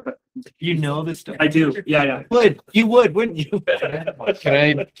can tell later, but You know this story. I do. Yeah. You would, wouldn't you? Can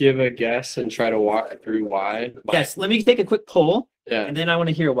I give a guess and try to walk through why? Yes. Let me take a quick poll, Yeah. and then I want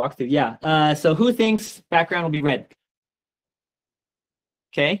to hear a walkthrough. Yeah. So who thinks background will be red?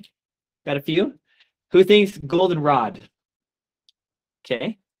 Okay. Got a few. Who thinks goldenrod?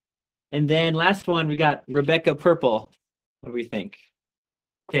 Okay. And then last one, we got Rebecca purple. What do we think?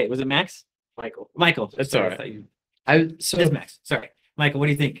 Okay. Was it Max? Michael. That's Sorry, all right. I thought you- So It is Max. Sorry. Michael, what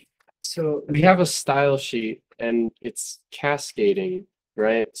do you think? So we have a style sheet and it's cascading,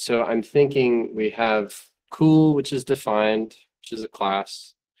 right? So I'm thinking we have cool, which is defined, which is a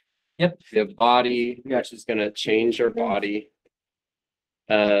class. Yep. We have body, which is going to change our body.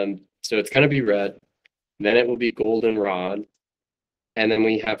 So it's going to be red. Then it will be goldenrod. And then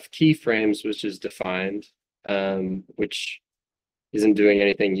we have keyframes, which is defined, which isn't doing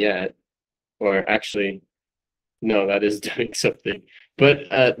anything yet. Or actually, no, that is doing something.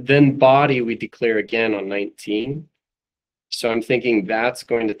 But then body we declare again on 19. So I'm thinking that's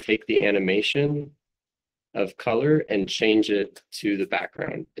going to take the animation of color and change it to the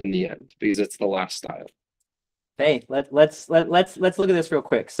background in the end, because it's the last style. Hey, let's look at this real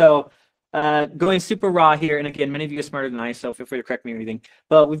quick. So going super raw here, and again, many of you are smarter than I, so feel free to correct me or anything.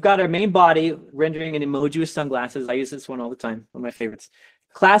 But we've got our main body rendering an emoji with sunglasses. I use this one all the time, one of my favorites.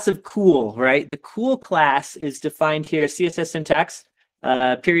 Class of cool, right? The cool class is defined here, CSS syntax,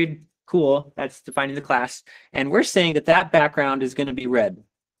 period cool, that's defining the class. And we're saying that that background is going to be red.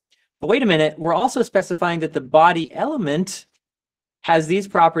 But wait a minute, we're also specifying that the body element has these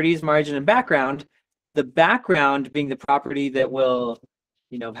properties, margin and background. The background being the property that will,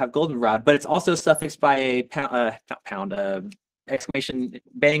 you know, have goldenrod, but it's also suffixed by a exclamation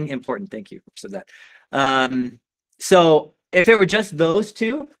bang important. Thank you. Said that. So if it were just those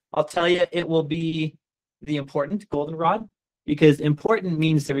two, I'll tell you it will be the important goldenrod, because important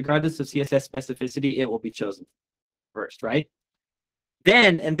means that regardless of CSS specificity, it will be chosen first, right?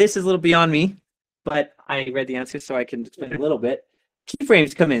 Then, and this is a little beyond me, but I read the answer so I can explain a little bit.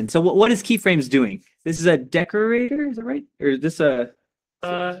 Keyframes come in. So what is keyframes doing? This is a decorator, is that right? Or is this a,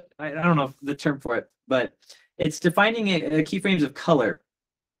 I don't know the term for it, but it's defining keyframes of color,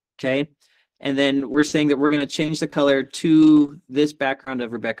 okay? And then we're saying that we're going to change the color to this background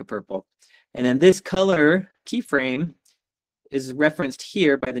of Rebecca purple. And then this color keyframe is referenced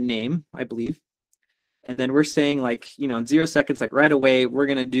here by the name, I believe. And then we're saying, like, you know, in 0 seconds, like right away, we're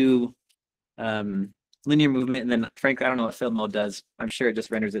going to do linear movement. And then frankly, I don't know what film mode does. I'm sure it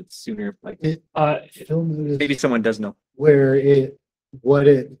just renders it sooner. Like Film mode is maybe someone does know. where what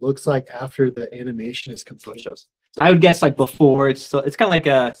it looks like after the animation is complete. I would guess like before. It's kind of like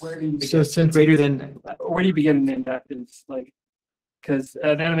a So since greater than. Where do you begin in that? Is like, because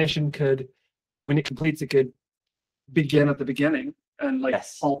an animation could, when it completes, it could begin at the beginning and like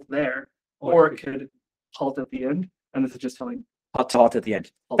Yes. halt there, or it could halt at the end. And this is just telling. I'll halt at the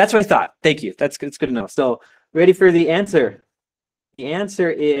end. That's what I thought. Thank you. That's good. It's good to know. So ready for the answer? The answer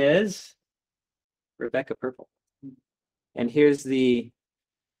is Rebecca purple. And here's the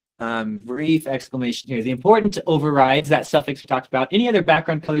brief exclamation here. The important overrides that suffix we talked about. Any other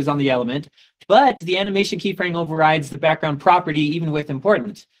background colors on the element, but the animation keyframe overrides the background property even with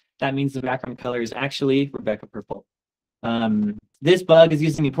important. That means the background color is actually Rebecca purple. This bug is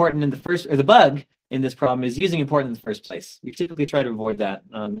using important in the first, or the bug in this problem is using important in the first place. We typically try to avoid that.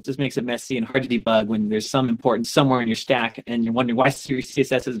 It just makes it messy and hard to debug when there's some importance somewhere in your stack and you're wondering why your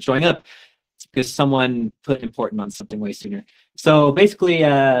CSS isn't showing up. It's because someone put important on something way sooner. So basically,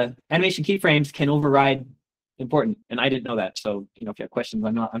 animation keyframes can override important, and I didn't know that. So, you know, if you have questions,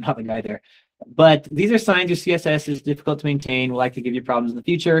 I'm not the guy there. But these are signs your CSS is difficult to maintain, will likely give you problems in the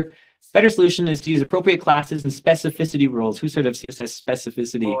future. Better solution is to use appropriate classes and specificity rules. Who's heard of CSS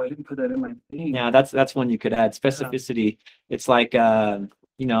specificity? Oh, I didn't put that in my thing. Yeah, that's one you could add. Specificity. It's like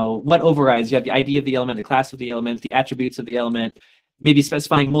you know, what overrides? You have the ID of the element, the class of the element, the attributes of the element. Maybe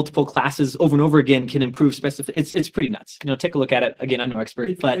specifying multiple classes over and over again can improve specificity. It's pretty nuts. You know, take a look at it. Again, I'm no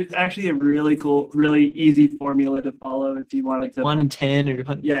expert, but It's actually a really cool, really easy formula to follow if you wanted to. 1 in 10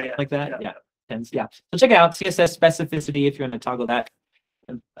 or Yeah, like that. yeah. Tens. Yeah. So check it out CSS specificity if you want to toggle that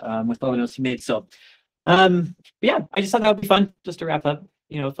with all the notes you made. So, but yeah, I just thought that would be fun just to wrap up.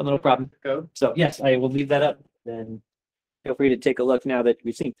 You know, fun little problem. So yes, I will leave that up. Then feel free to take a look now that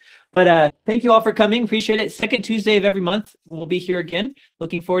we've seen. But thank you all for coming. Appreciate it. Second Tuesday of every month, we'll be here again.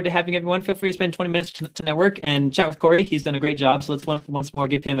 Looking forward to having everyone. Feel free to spend 20 minutes to network and chat with Cory. He's done a great job. So let's once more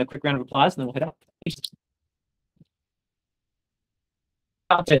give him a quick round of applause, and then we'll head out.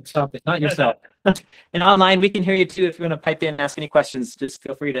 Stop it, not yourself. And online, we can hear you too if you want to pipe in and ask any questions. Just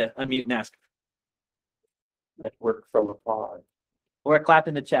feel free to unmute and ask. Network from afar. Or clap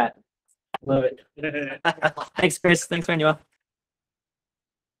in the chat. Love it. Thanks, Chris. Thanks, Manuel.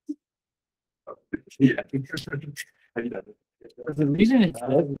 Yeah. The reason it's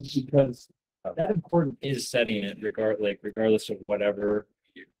good is because that important is setting it regardless of whatever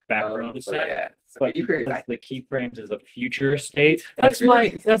background is set. But because the keyframes is a future state. That's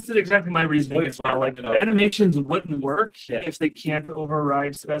exactly my reasoning as well. Like animations wouldn't work if they can't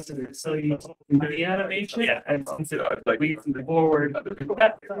override specificity in the animation. Yeah, and since it leads forward.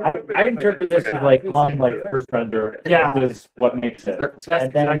 I interpret this as like on like first render. Yeah. Is what makes it. That's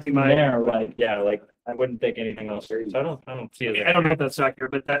And then exactly from there, like I wouldn't think anything else. So I don't see it. I don't know if that's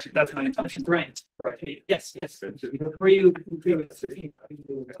accurate, but that's my intention. Right. Yes, yes. For you.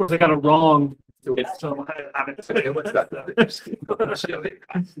 Of course, I got it wrong. So I haven't. What's that?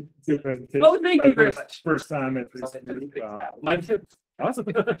 Oh, thank you very much. First time at this. Mine too. Awesome.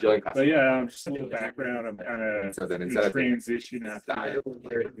 Join But yeah, just in the background, I'm kind So then of instead of transition style,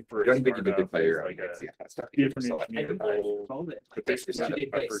 after. you don't think you've been a good player. Like Like, yeah, kind of stuff. different So, like, engineering role. But basically, Yeah,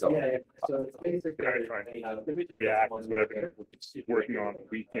 my first so- React is what I've been working on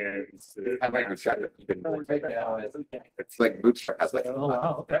weekends. I like Bootstrap. You can it's like Bootstrap has like. Oh,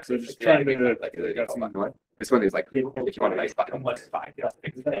 wow, okay. So just trying to Like, this one is like, if you want a nice button.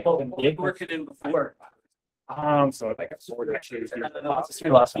 You've worked it in before. so like a sort of actually.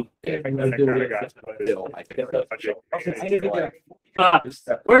 You're awesome. Yeah, And then I kind of got Bill, I think.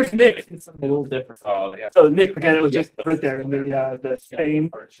 Where's Nick? It's a little different. Oh, yeah. So Nick, again, it was just right there in the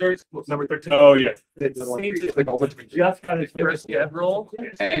same number 13. Oh, yeah. It's Like a whole bunch of- just kind of first dev role.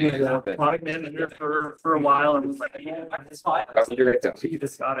 And- He was a product manager for a while and was like, yeah, it's fine. You're right, though. He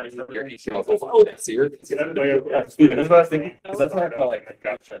just got it. So You're easy on both. See, you're- That's what I was thinking. That's why I felt like I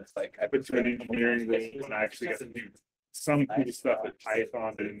got chance. Like I went to an engineering role and I actually got to do some cool stuff with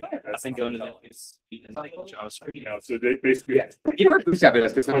Python and I've been going to JavaScript. you know, so they basically. Yeah. You know, Bootstrap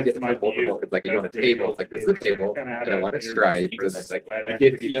is because when you get to multiple, it's like you want a table, it's like this is a table, and I want a stripe, and it's like, I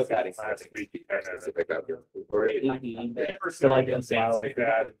get you just adding Last week, specific up. Still like things like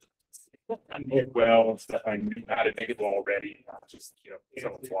that. I knew well and stuff. I knew how to make it already. Just, you know,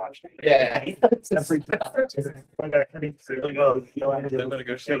 someone's watching. Yeah.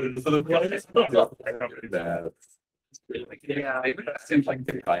 Yeah. It seems like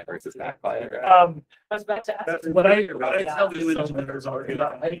the client versus that client. right? I was about to ask. what I tell the engineers are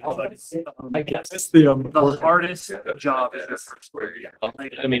I guess. the hardest job is this first word.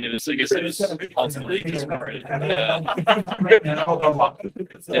 I mean, it was, I guess it was ultimately just hard.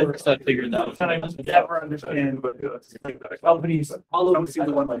 Never started figuring that out. I never understand companies don't see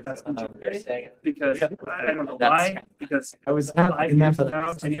the one like that because I don't know why, because I was 5 years from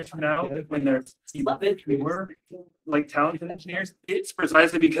now, 10 years from now, when they're more like talented engineers, it's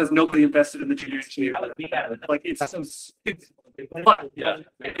precisely because nobody invested in the junior engineer. Like it's so stupid. But Yeah.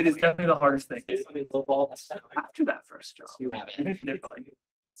 it is definitely the hardest thing. After that first job, like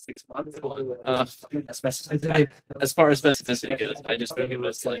 6 months. As far as specificity goes, I just think it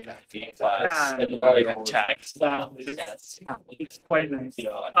was like a class and like tax. It's quite nice.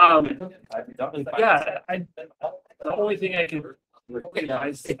 Yeah, Yeah, the only thing I can. Okay,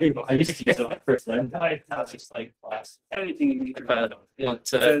 guys. I used to use it when I first learned. I was just like class. Anything you need to But want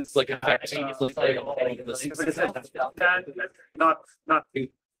to like affect like all of this. Like I said, not,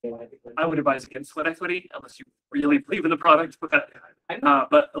 I would advise against sweat equity unless you really believe in the product, but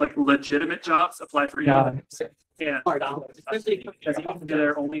like legitimate jobs apply for you. Yeah. Because even if they're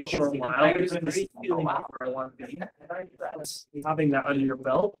there only for a while, for a long time, having that under your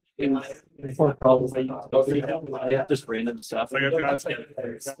belt is For problems that you go through. Yeah, just random stuff. Like I've got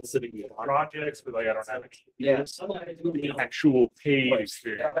specific projects, but like I don't have Yeah. actual paid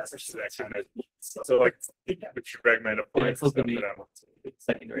experience. So that kind of, so like, would you recommend applying for stuff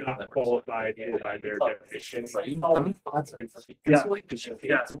that I'm not qualified by their definition?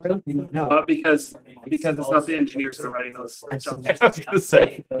 Yeah. But because it's not the engineers that are writing those jobs.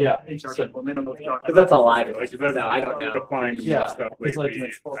 Yeah. HR people, they don't know what they're talking Because that's a lie. Like, if No, I don't know. applying to Yeah. stuff It's like-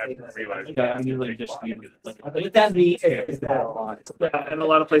 lately, I haven't realized. Yeah, I'm usually just. But that me is that a lot. Yeah, and a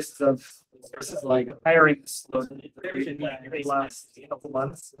lot of places have versus like hiring slowed the last couple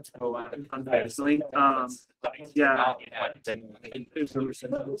months. Unfortunately, yeah.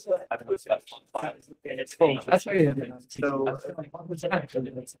 That's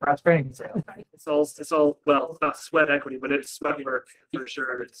right. So So it's all well, it's not sweat equity, but it's sweat for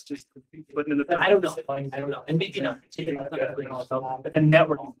sure. It's just putting in the. I don't know. And maybe not. And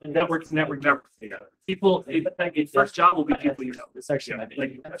network. People, first job will be people you know. It's actually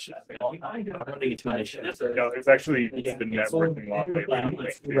Like, running into an issue. No, it's actually the networking law.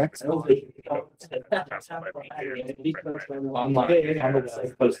 Online. I'm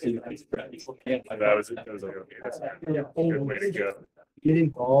supposed to. That was like, okay, that's a good way to go. Get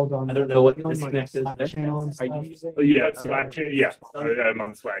involved on. I don't know what the on, like, disconnect is Slack there. channel and Are you- stuff. Yeah, Slack channel, yeah, I'm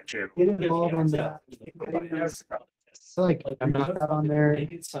on Slack channel. Get involved on that. So like, I'm not on there,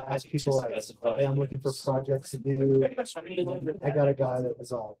 ask people like, hey, I'm looking for projects to do. I got a guy that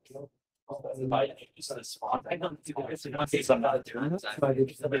was all.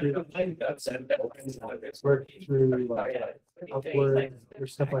 Work through like Upwork or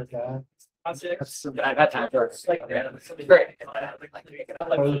stuff like that. I've had time for it. Great.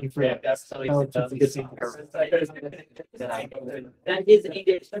 We're looking for it. That is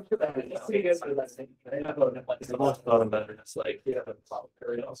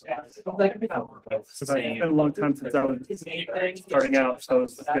It's been a long time since I was starting out, so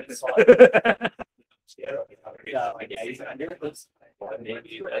it's good.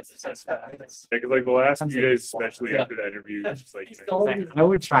 Because like the last few days, especially after that interview, it's just like, I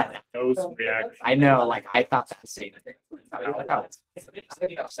would try that. no react. I know, like, I thought the same thing.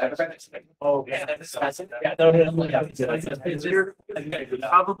 Oh, yeah. You're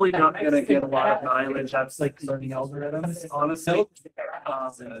probably not gonna get a lot of mileage out of like learning algorithms, honestly.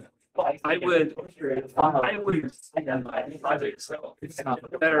 I would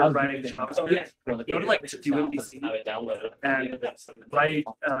better writing JavaScript. Go to like UMDC and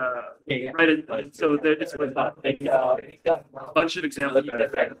write it. So it's with a bunch of examples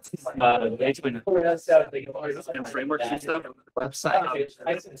and frameworks and stuff.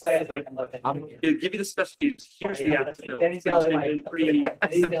 It'll give you the specifications. Here's the app. Pretty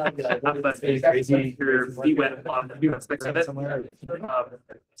your wet aspects of it.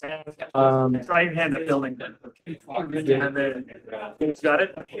 Try your hand at building them. And then you've got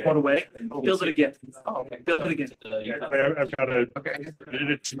it, put away, build it again. Build it again. I've got a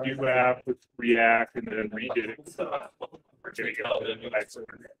new app with React and then redid it. A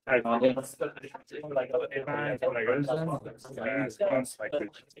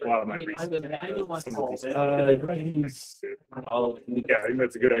lot of my research. Yeah, I think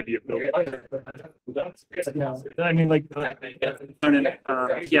that's a good idea. I mean, like, learning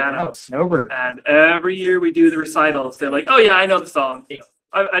piano. And every year we do the recitals. They're like, oh yeah, I know the song.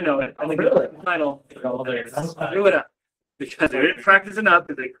 I know it. I think recital. Do it up. Because they didn't practice enough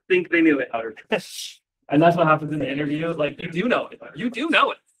because they think they knew it. And that's what happens in the interview. Like, you do know it. You do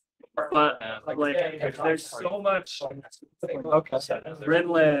know it. But like, there's so much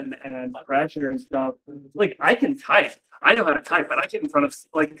adrenaline and pressure and stuff. Like, I can type. I know how to type, but I get in front of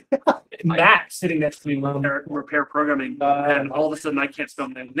like Matt sitting next to me while we're pair programming, and all of a sudden I can't spell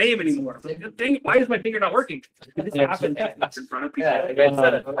my name anymore. Like, dang, why is my finger not working? This happened in front of people.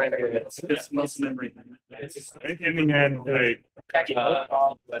 It's muscle memory. In the end, like,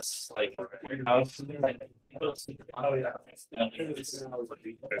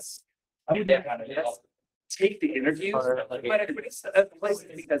 Take the interviews.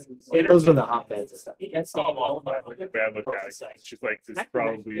 Because Those are the hotbeds and stuff. bad look at it. It's just like this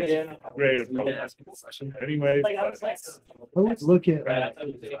probably great. Anyway, I would look at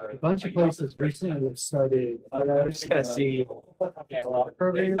a bunch of places recently have started. I was just gonna see.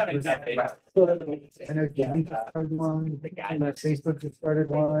 Programs. I know Gabby just started one, and Facebook just started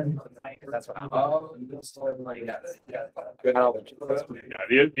one.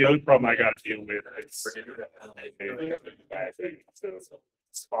 the other problem I got to deal with is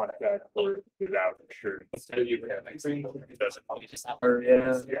spot that without insurance.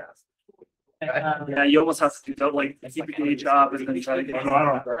 Yeah, you almost have to do that, like keep a day job and then try to get.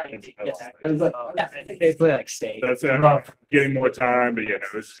 Basically like stay. That's enough. Getting more time, but yeah,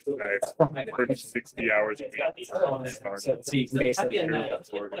 no, it's 60 hours a week.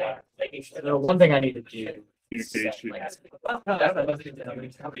 One thing I need to do. Communication,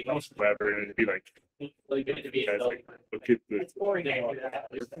 whatever, and it'd be like, guys, like, look at the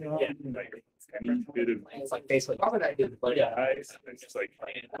bit of It's like basically. it's just like,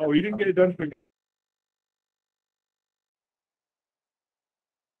 oh, you didn't get it done quick.